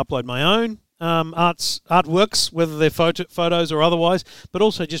for me to upload my own artworks, whether they're photos or otherwise, but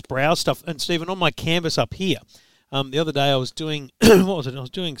also just browse stuff. And Stephen, on my canvas up here, the other day I was doing what was it? I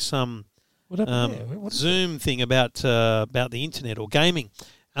was doing some Zoom thing about the internet or gaming.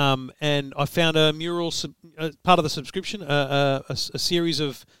 And I found a mural part of the subscription, a series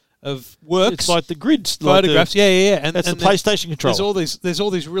of works. It's like the grids, photographs. And that's the PlayStation controller. There's all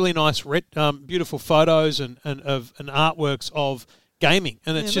these really nice, beautiful photos and artworks of gaming,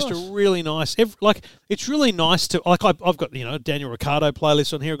 and it's just nice. a really nice. It's really nice to I've got Daniel Ricciardo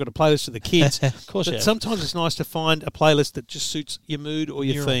playlist on here. I've got a playlist for the kids. Of course, but sometimes it's nice to find a playlist that just suits your mood or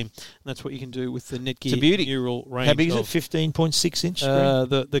your theme, and that's what you can do with the Netgear Mural range. How big is it? 15.6 inch screen.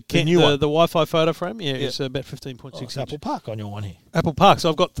 The Wi-Fi photo frame. Yeah, it's about 15.6 inch. Apple Park on your one here. Apple Park. So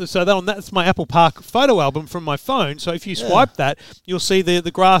I've got that's my Apple Park photo album from my phone. So if you swipe that, you'll see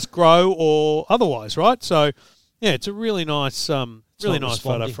the grass grow or otherwise, right? So yeah, it's a really nice. Really nice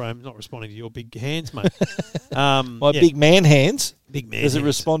photo frame. Not responding to your big hands, mate. Big man hands. Big man. Does it hands.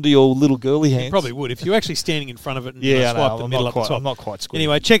 respond to your little girly hands? It probably would if you're actually standing in front of it and I swipe know, the middle up the top. I'm not quite square.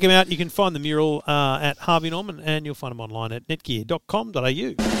 Anyway, check them out. You can find the mural at Harvey Norman, and you'll find them online at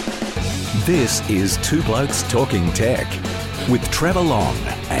netgear.com.au. This is Two Blokes Talking Tech with Trevor Long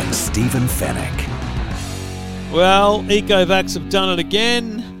and Stephen Fennick. Well, Ecovacs have done it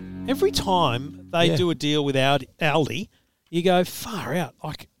again. Every time they do a deal with Aldi, you go, far out.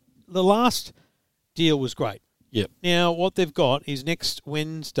 Like, the last deal was great. Yep. Now, what they've got is next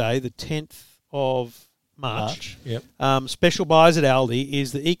Wednesday, the 10th of March. Yep. Special buys at Aldi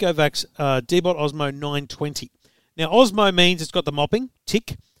is the Ecovacs Dbot Osmo 920. Now, Osmo means it's got the mopping,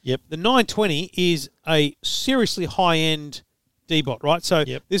 tick. Yep. The 920 is a seriously high-end Dbot, right? So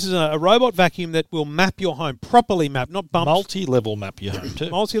this is a robot vacuum that will map your home, properly map, not bumps. Multi-level map your home too.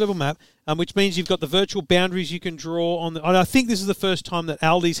 Multi-level map, which means you've got the virtual boundaries you can draw on. And I think this is the first time that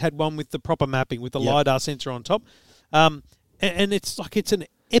Aldi's had one with the proper mapping, with the LiDAR sensor on top. And it's like it's an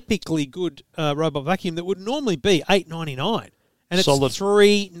epically good robot vacuum that would normally be $8.99. And it's Solid.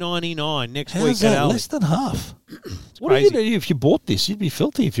 $3.99 next week How's at that? Aldi. Less than half. What crazy. do you do if you bought this? You'd be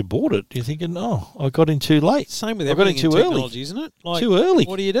filthy if you bought it. You're thinking, oh, I got in too late. Same with I got in everything in too early. technology, isn't it? Like, Too early.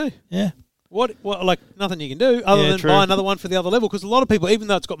 What do you do? Yeah. What like nothing you can do other than true. buy another one for the other level, because a lot of people, even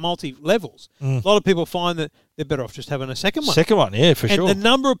though it's got multi-levels, a lot of people find that they're better off just having a second one. Second one, yeah, for And sure. the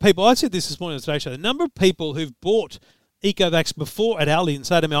number of people, I said this morning on the Today Show, the number of people who've bought Ecovacs before at Aldi and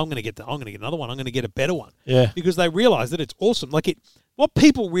say to me, I'm going to get another one, I'm going to get a better one. Yeah. Because they realise that it's awesome. What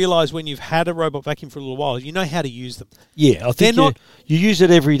people realise when you've had a robot vacuum for a little while is you know how to use them. Yeah, I think you use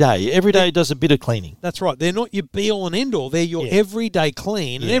it every day. Every day it does a bit of cleaning. That's right. They're not your be-all and end-all. They're your everyday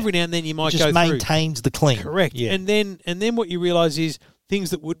clean. And every now and then you might Just go through. maintains the clean. Correct. Yeah. And then what you realise is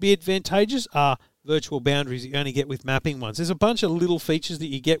things that would be advantageous are virtual boundaries that you only get with mapping ones. There's a bunch of little features that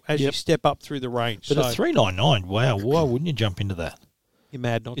you get as you step up through the range. But at $3.99, wow, why wouldn't you jump into that? You're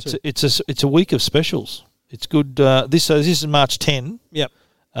mad not to. It's a week of specials. It's good. This is March 10. Yep.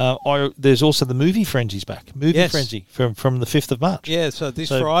 There's also the Movie Frenzy's back. Movie Frenzy from the 5th of March. Yeah, so this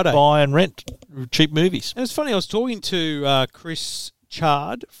Friday. Buy and rent cheap movies. And it's funny, I was talking to Chris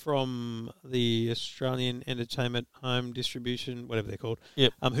Chard from the Australian Entertainment Home Distribution, whatever they're called,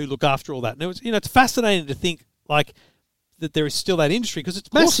 who look after all that. And it's fascinating to think that there is still that industry, because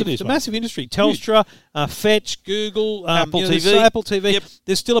it's massive. It's a massive industry. Telstra, Fetch, Google, Apple TV. So Apple TV. Yep.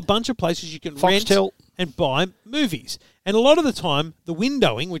 There's still a bunch of places you can Foxtel. rent and buy movies. And a lot of the time, the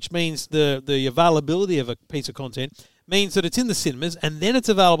windowing, which means the availability of a piece of content, means that it's in the cinemas and then it's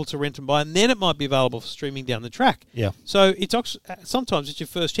available to rent and buy, and then it might be available for streaming down the track. Yeah. So sometimes it's your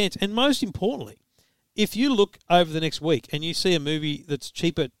first chance. And most importantly, if you look over the next week and you see a movie that's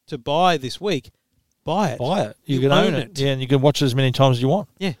cheaper to buy this week, buy it. Buy it. You can own it. Yeah, and you can watch it as many times as you want.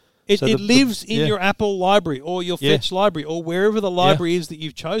 Yeah. It lives in your Apple library or your Fetch library or wherever the library is that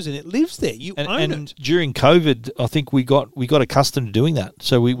you've chosen. It lives there. You own it. During COVID, I think we got accustomed to doing that.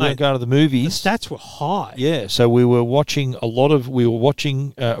 So we weren't going to the movies. The stats were high. Yeah, so we were watching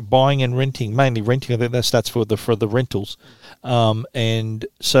buying and renting, mainly renting. I think that's stats for the rentals. And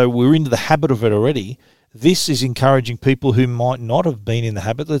so we're into the habit of it already. This is encouraging people who might not have been in the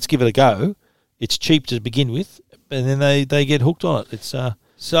habit. Let's give it a go. It's cheap to begin with, and then they get hooked on it. It's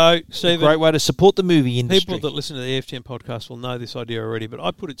So a great way to support the movie industry. People that listen to the EFTM podcast will know this idea already, but I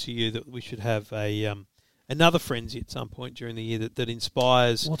put it to you that we should have another frenzy at some point during the year that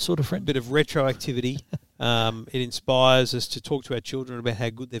inspires what sort of a frenzy? bit of retroactivity. It inspires us to talk to our children about how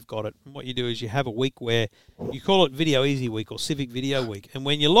good they've got it. And what you do is you have a week where you call it Video Easy Week or Civic Video Week, and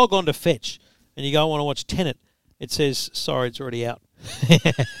when you log on to Fetch and you go, I want to watch Tenet, it says, sorry, it's already out.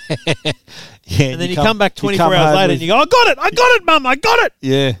 And then you come back 24 hours later and you go, I got it, Mum, I got it.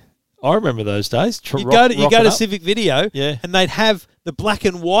 Yeah, I remember those days. You go to Civic Video, and they'd have the black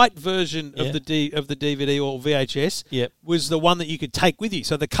and white version of the DVD or VHS. Was the one that you could take with you.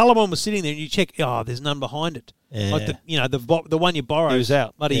 So the colour one was sitting there, and you check. Oh, there's none behind it. Yeah. Like the one you borrowed. It was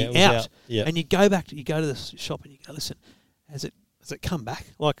out. Bloody it was out. Yeah. And you go to the shop and you go, listen, has it come back?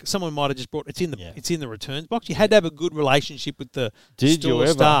 Like someone might have just brought it's in the returns box. You had to have a good relationship with the store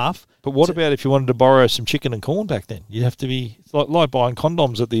staff. But what about if you wanted to borrow some chicken and corn back then? You'd have to be like buying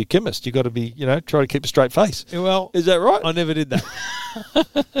condoms at the chemist. You got to be try to keep a straight face. Well, is that right? I never did that.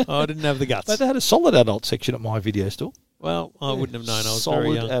 I didn't have the guts. But they had a solid adult section at my video store. Well, I wouldn't have known. I was solid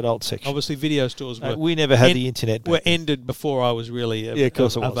very young. Adult section. Obviously, video stores were. We never had the internet. Were ended before I was really of age.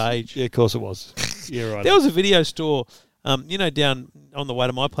 Yeah, of course it was. Yeah, right. There was a video store. Down on the way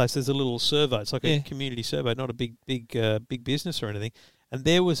to my place, there's a little survey. It's like a community survey, not a big business or anything. And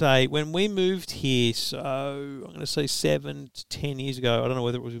there was when we moved here, so I'm going to say 7 to 10 years ago. I don't know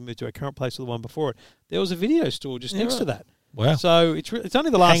whether it was we moved to our current place or the one before it. There was a video store just next to that. Wow. So it's only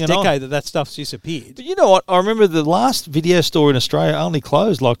the last decade that stuff's disappeared. But you know what? I remember the last video store in Australia only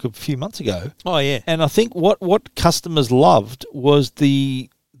closed like a few months ago. Oh, yeah. And I think what customers loved was the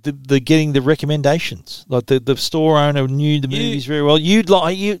the getting the recommendations. Like the store owner knew the movies very well.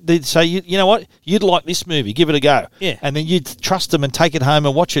 They'd say, you know what, you'd like this movie, give it a go. Yeah. And then you'd trust them and take it home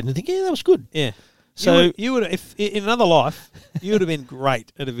and watch it and think, yeah, that was good. Yeah. So you would if in another life, you would have been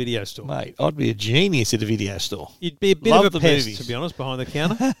great at a video store. mate, I'd be a genius at a video store. You'd be a bit Love of a the pest, movies. to be honest, behind the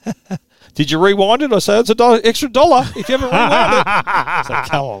counter. Did you rewind it? I say it's extra $1 if you haven't rewound it.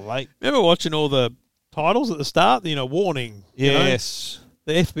 So come on, mate. Remember watching all the titles at the start? Warning. Yes.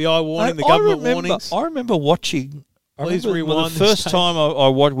 The FBI warning, Mate, the government warnings. I remember watching. Please remember rewind the this first tape.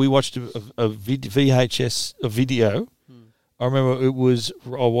 time we watched a VHS video. I remember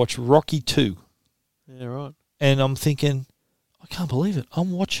I watched Rocky 2. Yeah, right. And I'm thinking, I can't believe it.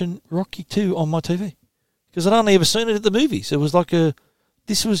 I'm watching Rocky 2 on my TV because I'd only ever seen it at the movies. It was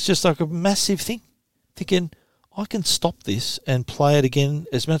this was just like a massive thing. Thinking, I can stop this and play it again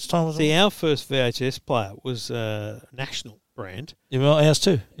as much time as See, our first VHS player was National brand. Yeah, well, ours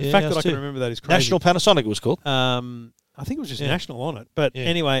too. The Yeah, fact ours that I can too. remember that is crazy. National Panasonic it was called. I think it was just Yeah. National on it. But Yeah.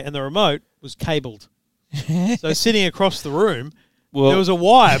 anyway, and the remote was cabled. So sitting across the room, Well, there was a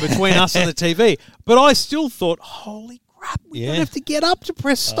wire between us and the TV. But I still thought, holy crap, we don't Yeah. have to get up to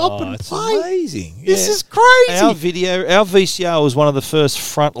press stop and it's play. amazing. This Yeah. is crazy. Our VCR was one of the first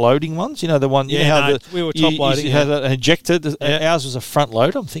front loading ones. You know, the one. You Yeah, know how no, we were top loading, You had yeah. an ejector. Yeah. Ours was a front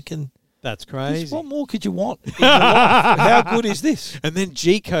load. I'm thinking, That's crazy. what more could you want in your life? How good is this? And then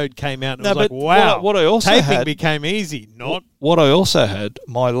G-code came out and No, it was like, but wow. what I also taping had- became easy. Not What I also had,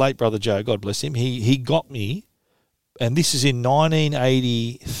 my late brother Joe, God bless him, he got me, and this is in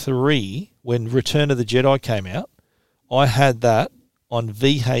 1983 when Return of the Jedi came out. I had that on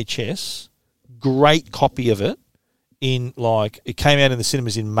VHS, great copy of it. It came out in the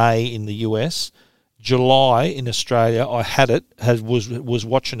cinemas in May in the US, July in Australia. I had it, was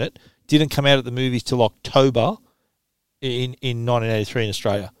watching it. Didn't come out at the movies till October in 1983 in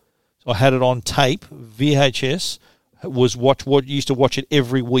Australia. So I had it on tape, VHS. Used to watch it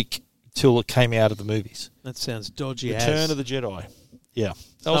every week till it came out of the movies. that sounds dodgy. Return of the Jedi. Yeah,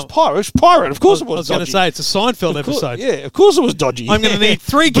 that was So- pirate. It was pirate. Of course it I was. was going to dodgy. say it's a Seinfeld Of course- episode. Yeah, of course it was dodgy. I'm going to need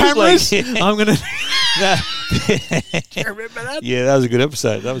 3 Bootleg. cameras. I'm going to. Do you remember that? Yeah, that was a good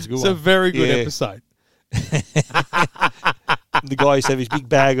episode. That was a good It's one. a very good Yeah. episode. The guy used to have his big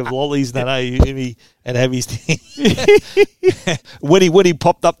bag of lollies and and have his thing. when he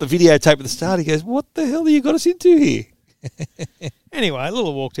popped up the videotape at the start, he goes, "What the hell have you got us into here?" Anyway, a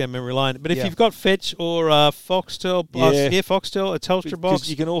little walk down memory lane. But if Yeah. you've got Fetch or Foxtel, Foxtel, a Telstra box, Because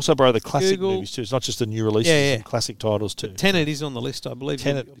you can also borrow the classic Google. movies too. It's not just the new releases. Yeah, yeah. Some classic titles too. Tenet is on the list, I believe.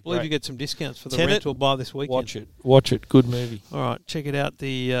 Tenet, I believe great. you get some discounts for the Tenet, rental buy this weekend. Watch it. Good movie. All right, check it out.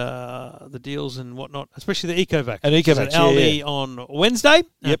 The deals and whatnot, especially the EcoVac. And EcoVac, It's at Aldi yeah. on Wednesday.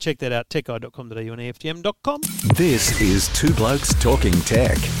 Yep. Check that out. techguide.com.au and EFTM.com. This is Two Blokes Talking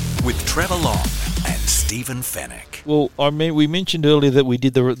Tech with Trevor Long and Stephen Fennick. Well, we mentioned earlier that we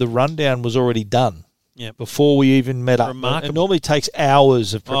did the rundown was already done. Yeah. Before we even met up. Remarkable. It normally takes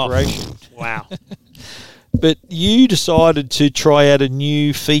hours of preparation. Wow. But you decided to try out a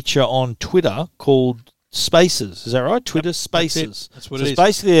new feature on Twitter called Spaces. Is that right? Twitter Spaces. That's what so it it's is.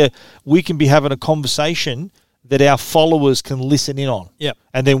 basically we can be having a conversation that our followers can listen in on. Yep.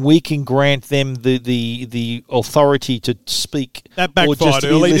 And then we can grant them the authority to speak. That or just backfired to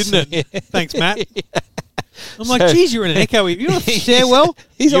be early, listening. didn't it? Thanks, Matt. I'm like, So- geez, you're in an echo. You're not the stairwell.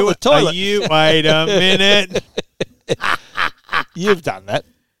 He's on the toilet. Wait a minute. You've done that.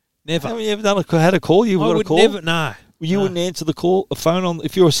 Never. Haven't you ever had a call? You've I got a would call? never. No. You No. wouldn't answer a phone on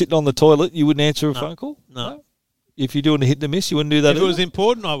if you were sitting on the toilet. You wouldn't answer a phone call. No. If you're doing a hit and a miss, you wouldn't do that. If it was either?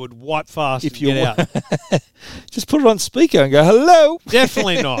 important, I would wipe fast If and you get out. just put it on speaker and go hello.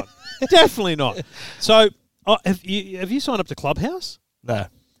 Definitely not. Definitely not. So, have you signed up to Clubhouse? No,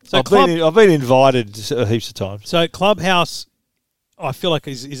 So I've been invited heaps of times. So Clubhouse, I feel like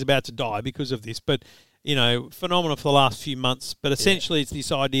is about to die because of this. But phenomenal for the last few months. But essentially, it's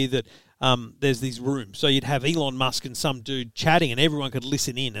this idea that there's these rooms. So you'd have Elon Musk and some dude chatting, and everyone could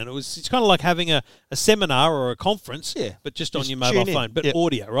listen in. And it's kind of like having a seminar or a conference, but just on Just your mobile tune in. phone, but Yep.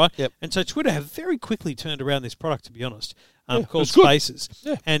 audio, right? Yep. And so Twitter have very quickly turned around this product, to be honest, called it's good. Spaces.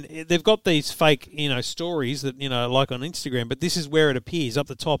 Yeah. And they've got these fake, stories that, like on Instagram, but this is where it appears up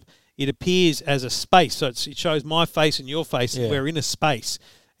the top. It appears as a space. So it shows my face and your face, and Yeah. we're in a space.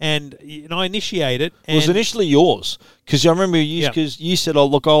 And I initiate it. It was and- initially yours because I remember you said, "Oh,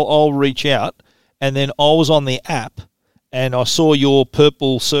 look, I'll reach out," and then I was on the app and I saw your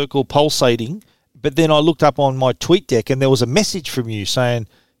purple circle pulsating. But then I looked up on my tweet deck and there was a message from you saying,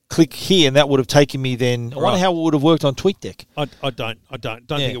 click here, and that would have taken me then. I wonder how it would have worked on TweetDeck. I don't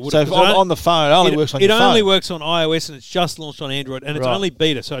think it would So have. if on the phone, it only works on your phone. It only works on iOS, and it's just launched on Android, and it's Right. only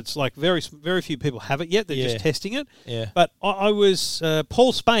beta, so it's like very few people have it yet. They're just testing it. Yeah. But I was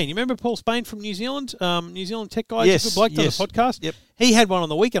Paul Spain. You remember Paul Spain from New Zealand? New Zealand tech guy. Yes, He's a good bloke, done yes. a podcast. Yep. He had one on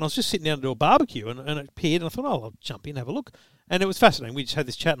the weekend. I was just sitting down to do a barbecue, and it appeared, and I thought, I'll jump in, have a look. And it was fascinating. We just had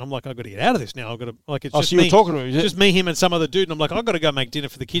this chat, and I'm like, I've got to get out of this now. I've got to, like, it's just so you me. were talking to him, is it? Just me, him, and some other dude. And I'm like, I've got to go make dinner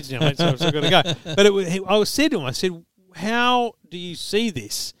for the kids now, mate. So I've got to go. But I said to him, I said, how do you see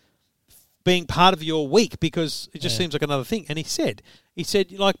this being part of your week? Because it just seems like another thing. And he said,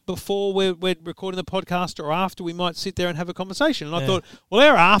 like, before we're recording the podcast or after, we might sit there and have a conversation. And I thought, well,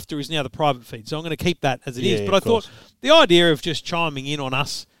 our after is now the private feed, so I'm going to keep that as it is. But I thought the idea of just chiming in on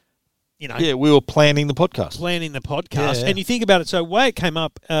us, you know, we were planning the podcast. And you think about it, so the way it came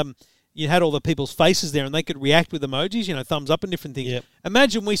up, you had all the people's faces there, and they could react with emojis, you know, thumbs up and different things. Yep.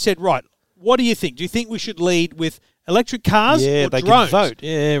 Imagine we said, right, what do you think? Do you think we should lead with electric cars or they drones? can vote.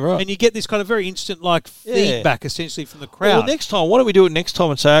 Yeah, right. And you get this kind of very instant, like, feedback, essentially, from the crowd. Well, next time, why don't we do it next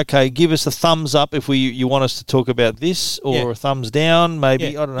time and say, okay, give us a thumbs up if you want us to talk about this, or a thumbs down,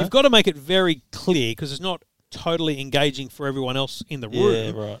 maybe, I don't know. You've got to make it very clear, because it's not totally engaging for everyone else in the room.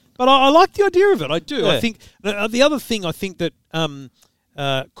 Yeah, right. But I like the idea of it. I do. Yeah. I think the other thing I think that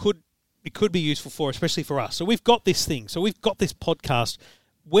could be useful for, especially for us. So we've got this thing. So we've got this podcast.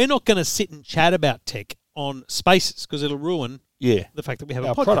 We're not going to sit and chat about tech on Spaces, because it'll ruin the fact that we have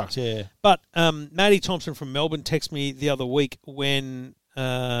our a podcast. product. Yeah. But Maddie Thompson from Melbourne texted me the other week when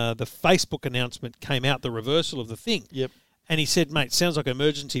the Facebook announcement came out, the reversal of the thing. Yep. And he said, mate, sounds like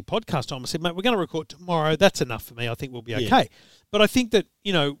emergency podcast time. I said, mate, we're going to record tomorrow. That's enough for me. I think we'll be okay. But I think that,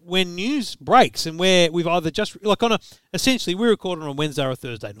 you know, when news breaks and where we've either just, like essentially we record on a Wednesday or a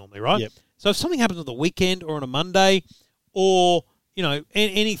Thursday normally, right? Yep. So if something happens on the weekend or on a Monday or, you know,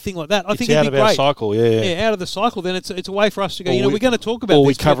 anything like that, I think it'd be great. It's out of our cycle, Yeah, out of the cycle, then it's a way for us to go, we're going to talk about this. Or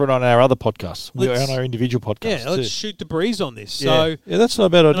we this, cover it on our other podcasts. We're let's- on our individual podcasts. Yeah, let's shoot the breeze on this. So, yeah, that's not a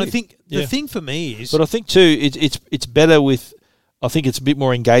bad idea. and I think the thing for me is... But I think, too, it's better with... I think it's a bit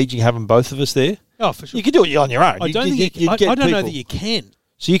more engaging having both of us there. Oh, for sure. You can do it on your own. I don't know that you can.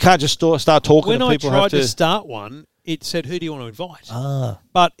 So you can't just start talking When to I people. tried to start one, it said, who do you want to invite?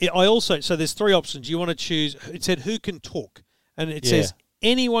 But I also, so there's three options. You want to choose, it said, who can talk? And it says,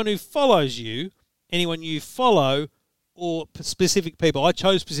 anyone who follows you, anyone you follow, or specific people. I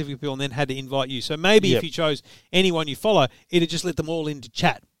chose specific people and then had to invite you. So maybe if you chose anyone you follow, it'd just let them all into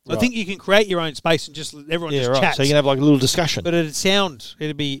chat. So I think you can create your own space and just let everyone just chat. So you can have like a little discussion. But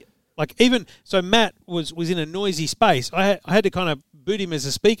it'd be like, even so Matt was in a noisy space. I had to kind of boot him as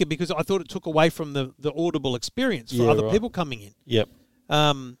a speaker because I thought it took away from the audible experience for other people coming in. Yep.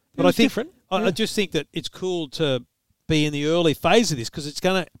 But I think different. I just think that it's cool to be in the early phase of this because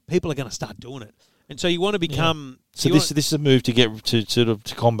people are going to start doing it, and so you want to become. So this is a move to get to sort of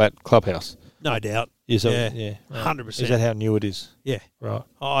to combat Clubhouse. No doubt. Is that, 100%. Is that how new it is? Yeah. Right.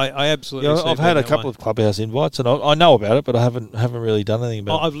 I absolutely. Yeah, I've had a couple of Clubhouse invites, and I know about it, but I haven't really done anything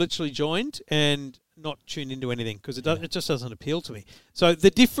about it. I've literally joined and not tuned into anything because it just doesn't appeal to me. So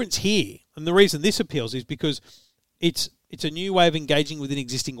the difference here, and the reason this appeals, is because it's a new way of engaging with an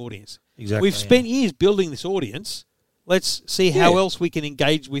existing audience. Exactly. We've spent years building this audience. Let's see how else we can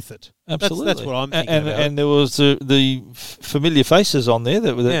engage with it. Absolutely. That's what I'm thinking about. And there was the familiar faces on there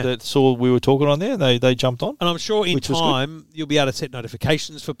that saw we were talking on there, and they jumped on. And I'm sure in time you'll be able to set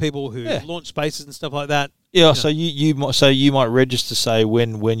notifications for people who launch spaces and stuff like that. Yeah, so you might register, say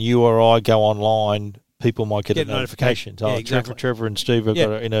when you or I go online, people might get a notification. Yeah, exactly. Trevor and Steve have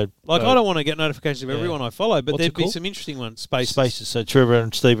got I don't want to get notifications of everyone I follow, but there'd be some interesting ones. Spaces. So Trevor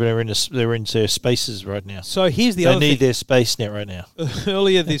and Stephen are in their spaces right now. So here's the other thing. They need their space net right now.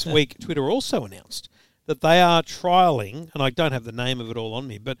 Earlier this week, Twitter also announced that they are trialling, and I don't have the name of it all on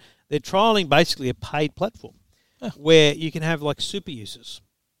me, but they're trialling basically a paid platform where you can have like super users.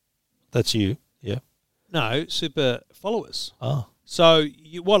 That's you, yeah. No, super followers. Oh. So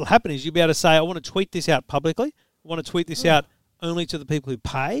what'll happen is you'll be able to say, I want to tweet this out publicly. I want to tweet this out only to the people who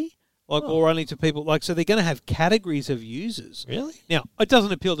pay, or only to people so they're going to have categories of users. Really? Now, it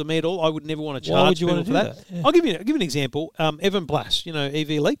doesn't appeal to me at all. I would never want to charge Why would you people want to for do that. Yeah. I'll give you an example. Evan Blass, EV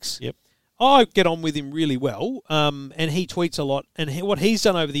Leaks. Yep. I get on with him really well, and he tweets a lot. And what he's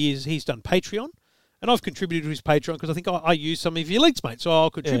done over the years, he's done Patreon. And I've contributed to his Patreon because I think I use some of your links, mate, so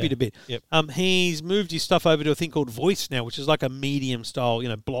I'll contribute a bit. Yep. He's moved his stuff over to a thing called Voice now, which is like a medium-style,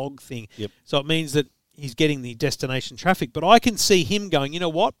 blog thing. Yep. So it means that he's getting the destination traffic. But I can see him going, you know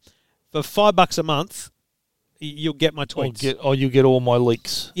what? For $5 a month, you'll get my tweets. You'll get all my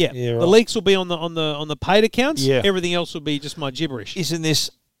leaks. Yeah. Right. The leaks will be on the paid accounts. Yeah. Everything else will be just my gibberish. Isn't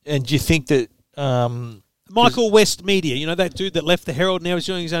this And do you think that Michael West Media, you know, that dude that left the Herald, now he's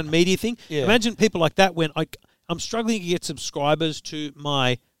doing his own media thing. Yeah. Imagine people like that when I'm struggling to get subscribers to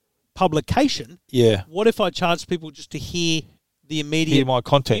my publication. Yeah. What if I charged people just to hear the immediate hear my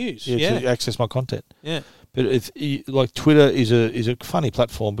content, news? to access my content? Yeah. But like Twitter is a funny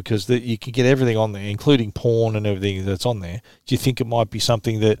platform because you can get everything on there, including porn and everything that's on there. Do you think it might be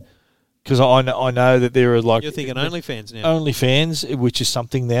something that? Because I know that there are like you're thinking OnlyFans now. OnlyFans, which is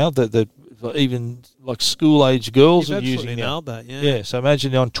something now that even like school age girls You've are using absolutely now. nailed that. Yeah. Yeah. So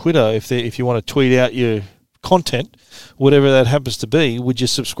imagine on Twitter if you want to tweet out your content, whatever that happens to be, would you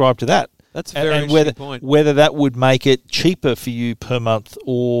subscribe to that? That's a very and interesting point. Whether that would make it cheaper for you per month,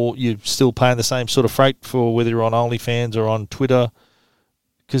 or you're still paying the same sort of freight for whether you're on OnlyFans or on Twitter,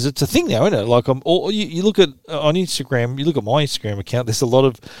 because it's a thing now, isn't it? Like you look at on Instagram, you look at my Instagram account. There's a lot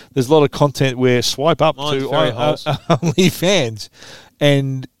of content where swipe up Mine's to very wholesome. OnlyFans,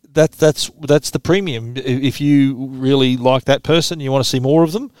 and that's the premium. If you really like that person, you want to see more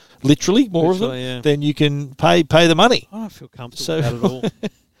of them, literally more of them, then you can pay the money. I don't feel comfortable about it all.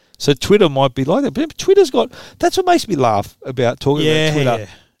 So Twitter might be like that. But Twitter's that's what makes me laugh about talking about Twitter. Yeah.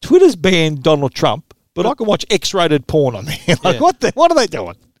 Twitter's banned Donald Trump, but I can watch X-rated porn on there. What are they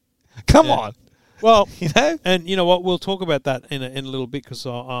doing? Come on. Well, you know? And you know what? We'll talk about that in a little bit because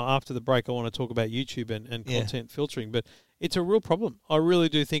after the break I want to talk about YouTube and content filtering. But it's a real problem. I really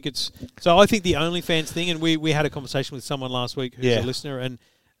do think it's... So I think the OnlyFans thing, and we had a conversation with someone last week who's a listener, and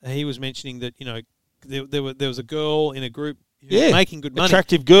he was mentioning that, you know, there was a girl in a group who was making good money.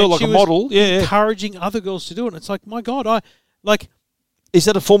 Attractive girl, like a model. Encouraging other girls to do it. And it's like, my God, is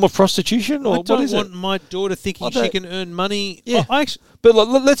that a form of prostitution, or I don't what is want it? my daughter thinking she can earn money. Yeah. But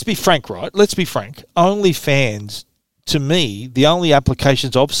let's be frank, right? Let's be frank. OnlyFans, to me, the only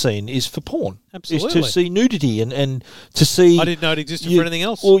applications I've seen is for porn. Absolutely. Is to see nudity and to see... I didn't know it existed for anything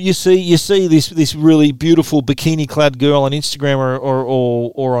else. Well, you see this really beautiful bikini-clad girl on Instagram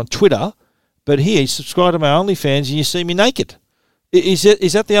or on Twitter, but here, you subscribe to my OnlyFans and you see me naked. Is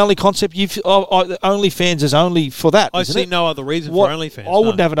that the only concept you've... OnlyFans is only for that, I isn't see it? no other reason for OnlyFans. I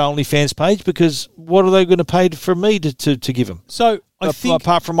wouldn't have an OnlyFans page because what are they going to pay for me to give them? So I think...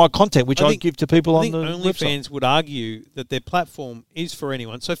 Apart from my content, which I give to people on the OnlyFans website. would argue that their platform is for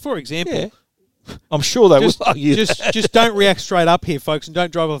anyone. So, for example... Yeah. I'm sure they would argue just don't react straight up here, folks, and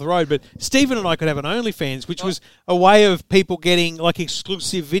don't drive off the road. But Stephen and I could have an OnlyFans, which was a way of people getting like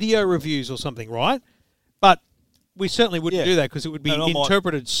exclusive video reviews or something, right? But we certainly wouldn't do that because it would be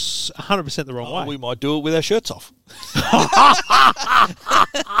interpreted 100% the wrong way. We might do it with our shirts off.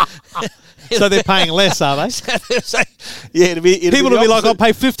 So they're paying less, are they? It'd be people will be like, I'll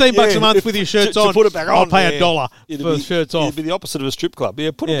pay $15 a month with your shirts on. To put it back on. I'll pay $1 for shirts off. It'd be the opposite of a strip club.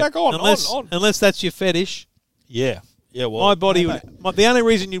 Yeah, put it back on. Unless that's your fetish. Yeah. Yeah, well... My body... the only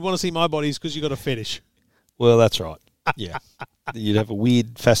reason you'd want to see my body is because you've got a fetish. Well, that's right. Yeah. You'd have a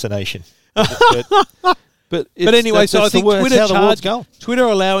weird fascination. But anyway, so I think Twitter Twitter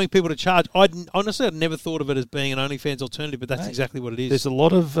allowing people to charge. I'd never thought of it as being an OnlyFans alternative, but that's exactly what it is. There's a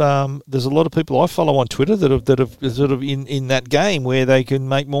lot of people I follow on Twitter that have sort of in that game where they can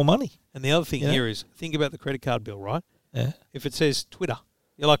make more money. And the other thing here is think about the credit card bill, right? Yeah. If it says Twitter,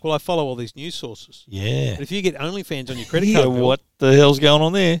 you're like, well, I follow all these news sources. Yeah. But if you get OnlyFans on your credit card bill, what the hell's going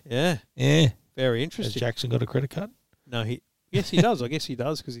on there? Yeah. Yeah. Very interesting. Has Jackson got a credit card? No, yes, he does. I guess he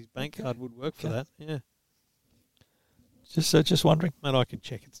does because his bank card would work for that. Yeah. Just wondering. Mate, I can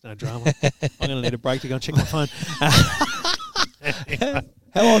check. It's no drama. I'm going to need a break to go and check my phone.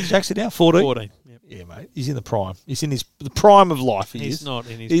 How old is Jackson now? 14? 14. Yep. Yeah, mate. He's in the prime. He's in the prime of life. He's not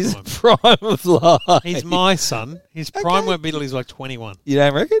in his He's prime. He's prime of life. He's my son. His prime won't be till he's like 21. You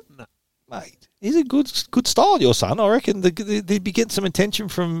don't reckon? No. Mate, he's a good style, your son. I reckon they'd be getting some attention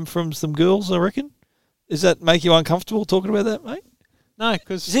from some girls, I reckon. Does that make you uncomfortable talking about that, mate? No,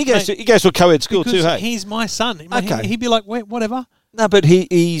 because he goes to a co-ed school too, hey? He's my son. Okay. He'd be like, whatever. No, but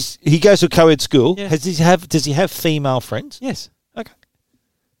he goes to a co-ed school. Yeah. Does he have female friends? Yes. Okay.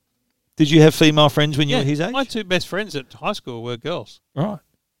 Did you have female friends when you were his age? My two best friends at high school were girls. Right.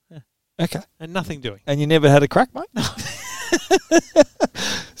 Yeah. Okay. And nothing doing. And you never had a crack, mate? No.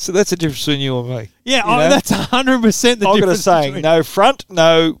 So that's the difference between you and me. Yeah, that's 100% the difference. I'm going to say no front,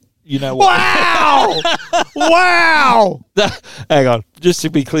 no... You know what? Wow! Wow! Hang on. Just to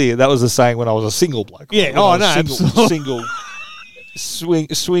be clear, that was a saying when I was a single bloke. Yeah, Single,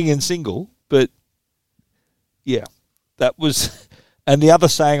 swing and single. But, yeah, that was... And the other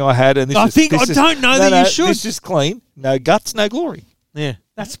saying I had... and I don't know that you should. This is clean. No guts, no glory. Yeah,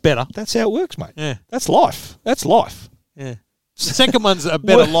 that's better. That's how it works, mate. Yeah. That's life. Yeah. The second one's a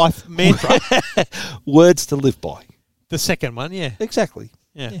better life mantra. Words to live by. The second one, yeah. Exactly.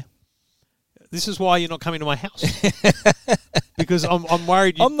 Yeah. This is why you're not coming to my house. Because I'm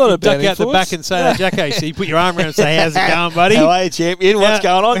worried I'm not you a bad duck out the influence. back and say to Jacko, so you put your arm around and say, how's it going, buddy? How are you, champion? What's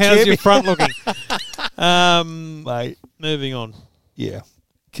going on, How's your champion? front looking? Mate, Moving on. yeah.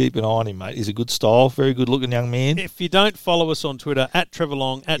 Keep an eye on him, mate. He's a good style, very good-looking young man. If you don't follow us on Twitter, at Trevor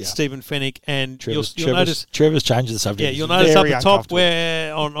Long, at Stephen Fennick, and you'll notice... Trevor's changed the subject. Yeah, you'll notice up the top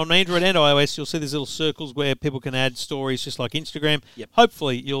where on Android and iOS, you'll see these little circles where people can add stories just like Instagram. Yep.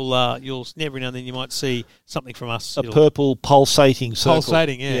 Hopefully, you'll every now and then you might see something from us. A purple pulsating circle.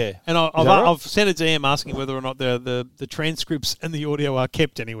 Pulsating, yeah. And I've sent a DM asking whether or not the transcripts and the audio are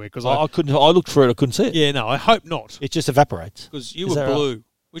kept anywhere. Because I couldn't. I looked for it. I couldn't see it. Yeah, no, I hope not. It just evaporates. Because you were blue,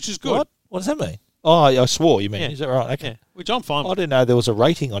 which is good. What does that mean? Oh, I swore. You mean? Yeah. Is that right? Okay. Yeah, which I'm fine I with. didn't know there was a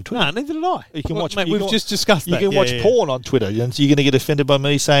rating on Twitter. No, neither did I. You can watch. Mate, we've just discussed that. You can watch porn on Twitter, and so you're going to get offended by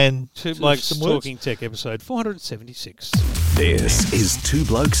me saying Two Blokes some words? Talking Tech, episode 476. This is Two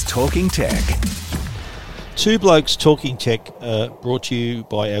Blokes Talking Tech. Two Blokes Talking Tech, brought to you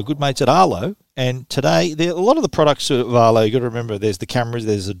by our good mates at Arlo. And today, a lot of the products of Arlo, you've got to remember, there's the cameras,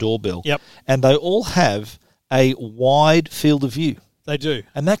 there's the doorbell. Yep. And they all have a wide field of view. They do.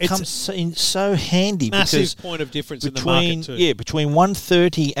 And that comes in so handy massive because point of difference in the market too. Yeah, between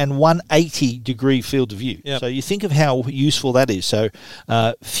 130 and 180 degree field of view. Yep. So you think of how useful that is. So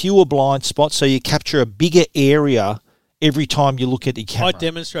fewer blind spots, so you capture a bigger area every time you look at the camera. I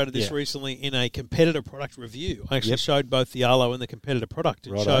demonstrated this recently in a competitor product review. I actually showed both the Arlo and the competitor product.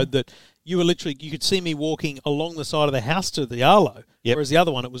 It showed that you could see me walking along the side of the house to the Arlo, whereas the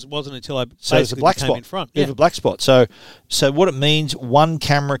other one wasn't until I there's a black came spot in front. You have a black spot. So what it means, one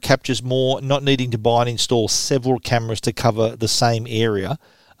camera captures more, not needing to buy and install several cameras to cover the same area.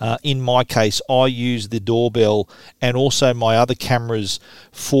 In my case, I use the doorbell and also my other cameras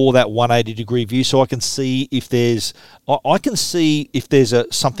for that 180 degree view, so I can see if there's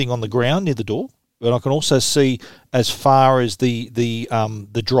something on the ground near the door. But I can also see as far as the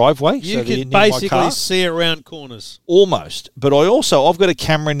driveway. You can basically see around corners. Almost. But I've got a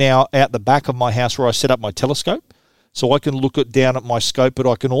camera now out the back of my house where I set up my telescope. So I can look down at my scope, but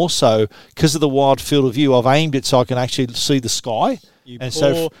I can also, because of the wide field of view, I've aimed it so I can actually see the sky.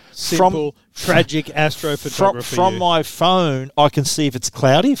 Simple, tragic astrophotography. From my phone, I can see if it's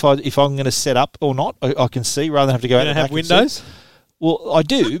cloudy, if I'm going to set up or not. I can see rather than have to go out. You don't have windows? Well, I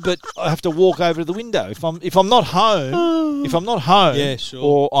do, but I have to walk over to the window. If I'm not home, yeah, sure.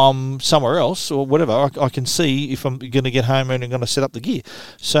 or I'm somewhere else or whatever, I can see if I'm going to get home and I'm going to set up the gear.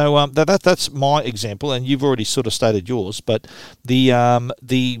 So that's my example, and you've already sort of stated yours. But the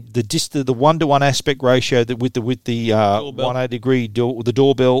 1-to-1 aspect ratio that with the 180 degree the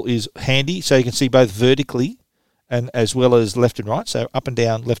doorbell is handy, so you can see both vertically and as well as left and right, so up and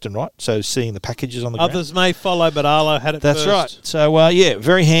down, left and right, so seeing the packages on the ground. Others may follow, but Arlo had it first. That's right. So,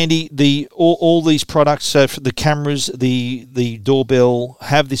 very handy. All these products, so for the cameras, the doorbell,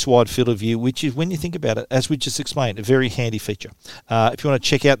 have this wide field of view, which is, when you think about it, as we just explained, a very handy feature. If you want to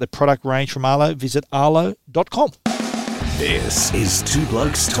check out the product range from Arlo, visit arlo.com. This is Two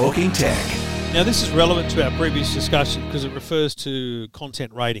Blokes Talking Tech. Now, this is relevant to our previous discussion because it refers to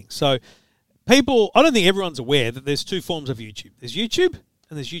content rating. So, I don't think everyone's aware that there's two forms of YouTube. There's YouTube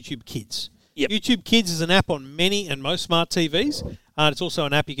and there's YouTube Kids. Yep. YouTube Kids is an app on many and most smart TVs. It's also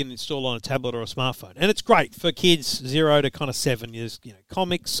an app you can install on a tablet or a smartphone. And it's great for kids 0 to kind of 7 years,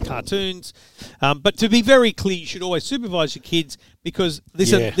 comics, cartoons. But to be very clear, you should always supervise your kids because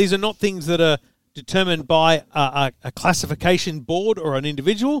these are not things that are determined by a classification board or an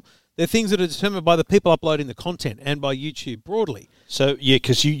individual. They're things that are determined by the people uploading the content and by YouTube broadly. So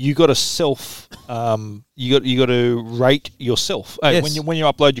because you got to you got to rate yourself. Yes. When you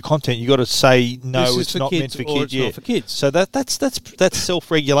upload your content, you got to say no, this it's not meant for kids. Not for kids. So that's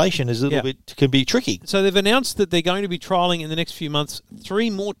self-regulation is a little bit can be tricky. So they've announced that they're going to be trialing in the next few months 3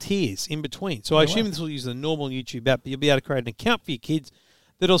 more tiers in between. So I assume this will use the normal YouTube app, but you'll be able to create an account for your kids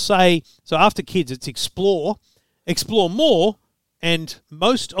that'll say, so after kids, it's explore more, and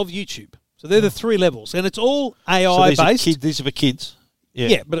most of YouTube. So they're the 3 levels, and it's all AI based. These are for kids.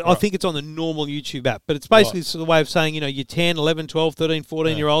 Yeah, but I think it's on the normal YouTube app. But it's basically sort of the way of saying, your 10, 11, 12, 13,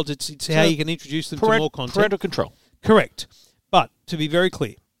 14-year-olds, it's how you can introduce them to more content. Parental control. Correct. But to be very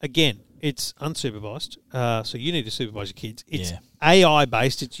clear, again, it's unsupervised, so you need to supervise your kids. It's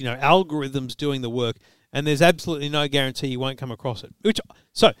AI-based. It's, algorithms doing the work, and there's absolutely no guarantee you won't come across it.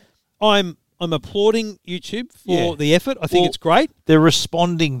 So I'm applauding YouTube for the effort. I think it's great. They're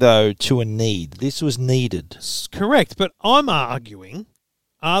responding, though, to a need. This was needed. Correct. But I'm arguing,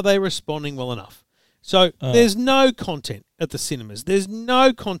 are they responding well enough? So there's no content at the cinemas. There's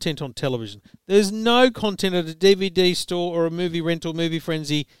no content on television. There's no content at a DVD store or a movie rental, movie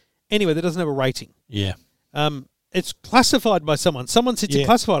frenzy, anywhere that doesn't have a rating. Yeah. It's classified by someone. Someone sits and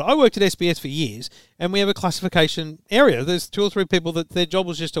classified. I worked at SBS for years, and we have a classification area. There's 2 or 3 people that their job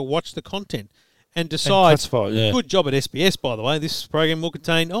was just to watch the content and decide. Good job at SBS, by the way. This program will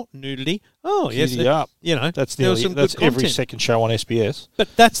contain nudity. Yes, up. You know That's there was some that's good every content. second show on SBS.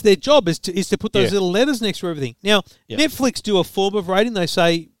 But that's their job is to put those little letters next to everything. Now Netflix do a form of rating. They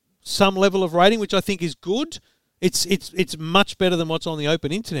say some level of rating, which I think is good. It's much better than what's on the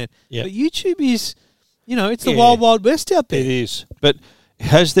open internet. Yeah. But YouTube is. It's the wild, wild west out there. It is. But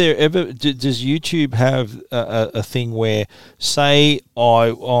has there ever... Does YouTube have a thing where, say,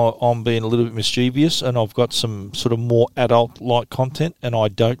 I'm being a little bit mischievous and I've got some sort of more adult-like content and I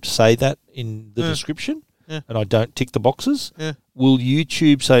don't say that in the description and I don't tick the boxes, will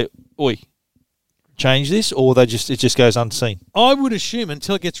YouTube say, oi, change this, or it just goes unseen? I would assume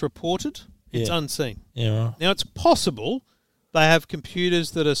until it gets reported, it's unseen. Yeah, right. Now, it's possible they have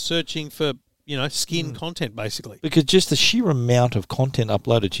computers that are searching for... skin content, basically. Because just the sheer amount of content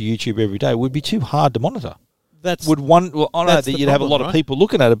uploaded to YouTube every day would be too hard to monitor. I know that you'd have a lot of people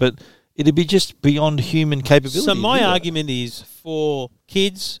looking at it, but it'd be just beyond human capability. So my argument is for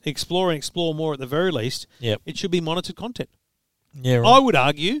kids, explore more at the very least, it should be monitored content. Yeah, right. I would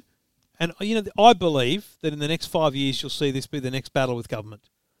argue, and I believe that in the next 5 years you'll see this be the next battle with government.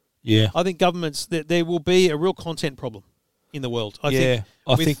 Yeah. I think governments, there will be a real content problem in the world. I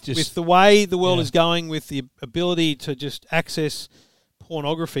think with the way the world is going, with the ability to just access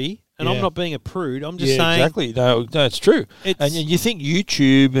pornography, and I'm not being a prude, I'm just saying... exactly. No, it's true. And you think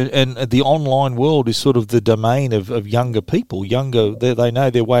YouTube and the online world is sort of the domain of younger people. They know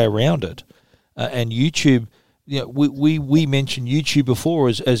their way around it. And YouTube... we mentioned YouTube before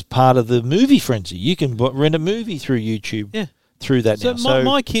as part of the movie frenzy. You can rent a movie through YouTube through that now. So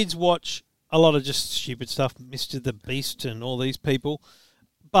my kids watch... a lot of just stupid stuff, Mr. the Beast and all these people.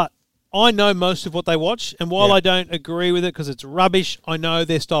 But I know most of what they watch, and while I don't agree with it because it's rubbish, I know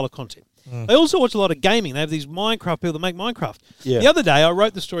their style of content. They also watch a lot of gaming. They have these Minecraft people that make Minecraft. Yeah. The other day, I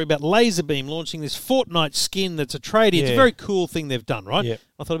wrote the story about Laserbeam launching this Fortnite skin that's a tradie. It's a very cool thing they've done, right? Yeah.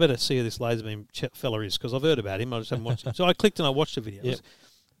 I thought I better see who this Laserbeam fella is because I've heard about him. I just haven't watched him. So I clicked and I watched the video. And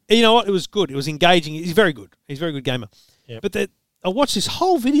you know what? It was good. It was engaging. He's very good. He's a very good gamer. Yep. But I watched this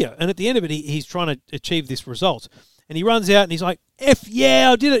whole video, and at the end of it, he's trying to achieve this result. And he runs out, and he's like, F yeah,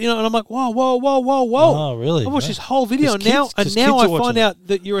 I did it. And I'm like, whoa. Oh, really? I watched this whole video, and now I find out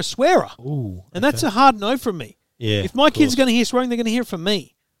that you're a swearer. Ooh, and that's a hard no from me. Yeah. If my kid's going to hear swearing, they're going to hear it from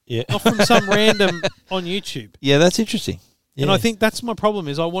me. Yeah. Not from some random on YouTube. Yeah, that's interesting. Yeah. And I think that's my problem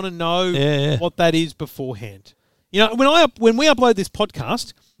is I want to know what that is beforehand. When we upload this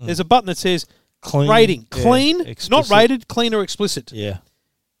podcast, there's a button that says clean, rating. Clean, not rated, clean or explicit. Yeah.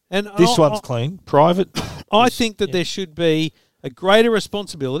 And this one's clean. Private. I think that there should be a greater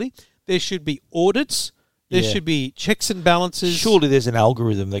responsibility. There should be audits. There should be checks and balances. Surely there's an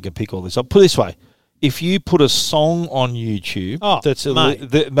algorithm that can pick all this up. Put it this way. If you put a song on YouTube,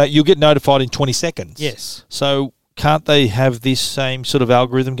 you'll get notified in 20 seconds. Yes. So can't they have this same sort of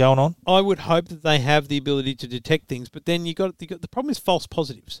algorithm going on? I would hope that they have the ability to detect things, but then the problem is false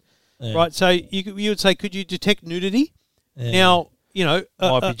positives, right? So you would say, could you detect nudity? Yeah. Now,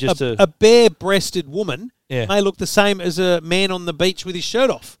 a bare-breasted woman may look the same as a man on the beach with his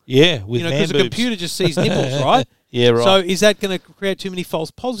shirt off. Yeah, with man because the computer just sees nipples, right? Yeah, right. So is that going to create too many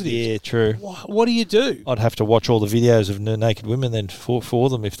false positives? Yeah, true. What do you do? I'd have to watch all the videos of naked women then for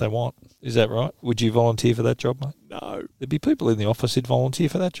them if they want. Is that right? Would you volunteer for that job, mate? No. There'd be people in the office who'd volunteer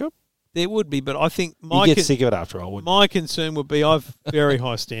for that job. There would be, but I think you get sick of it after all, wouldn't you? My concern would be I've very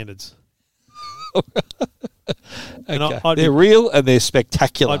high standards. Okay. They're real and they're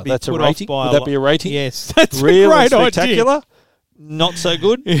spectacular. That's a rating. Would that be a rating? Yes. That's real a great and spectacular. Idea. Not so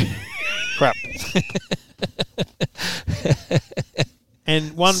good. Crap.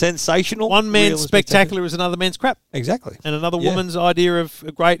 And one sensational. One man's spectacular is another man's crap. Exactly. And another woman's idea of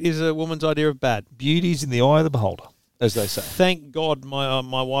great is a woman's idea of bad. Beauty's in the eye of the beholder, as they say. Thank God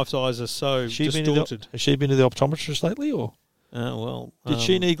my wife's eyes are so distorted. Has she been to the optometrist lately, or? Well. Did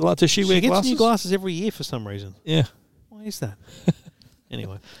she need glasses? Does she wear glasses? She gets new glasses every year for some reason. Yeah. Why is that?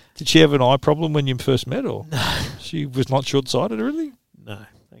 Anyway. Did she have an eye problem when you first met, or? No. She was not short-sighted, really? No.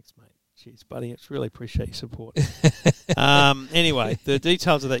 Thanks, mate. Cheers, buddy. I really appreciate your support. Anyway, the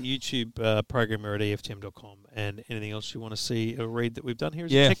details of that YouTube program are at EFTM.com, and anything else you want to see or read that we've done here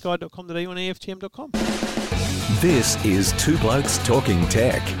is at techguide.com.au and EFTM.com. This is Two Blokes Talking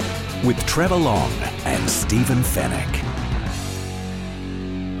Tech with Trevor Long and Stephen Fennick.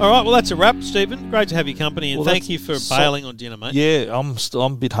 All right, well, that's a wrap, Stephen. Great to have your company, and Well, thank you for bailing on dinner, mate. Yeah, I'm a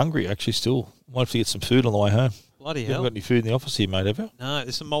bit hungry actually. Still, might have to get some food on the way home. Bloody You haven't hell. got any food in the office here, mate? Have you? No,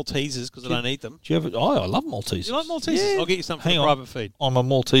 there's some Maltesers because I don't eat them. Do you have? I love Maltesers. You like Maltesers? Yeah. I'll get you something Hang for the on. private feed. I'm a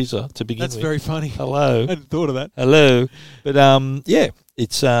Malteser to begin That's with. very funny. Hello. I hadn't thought of that. Hello. But yeah,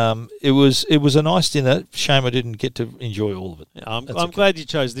 it's it was a nice dinner. Shame I didn't get to enjoy all of it. Yeah, I'm That's okay. glad you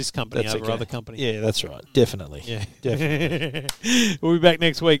chose this company That's over okay. other companies. Yeah, that's right. Definitely. Yeah. Definitely. We'll be back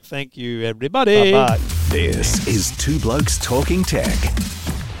next week. Thank you, everybody. Bye bye. This is Two Blokes Talking Tech.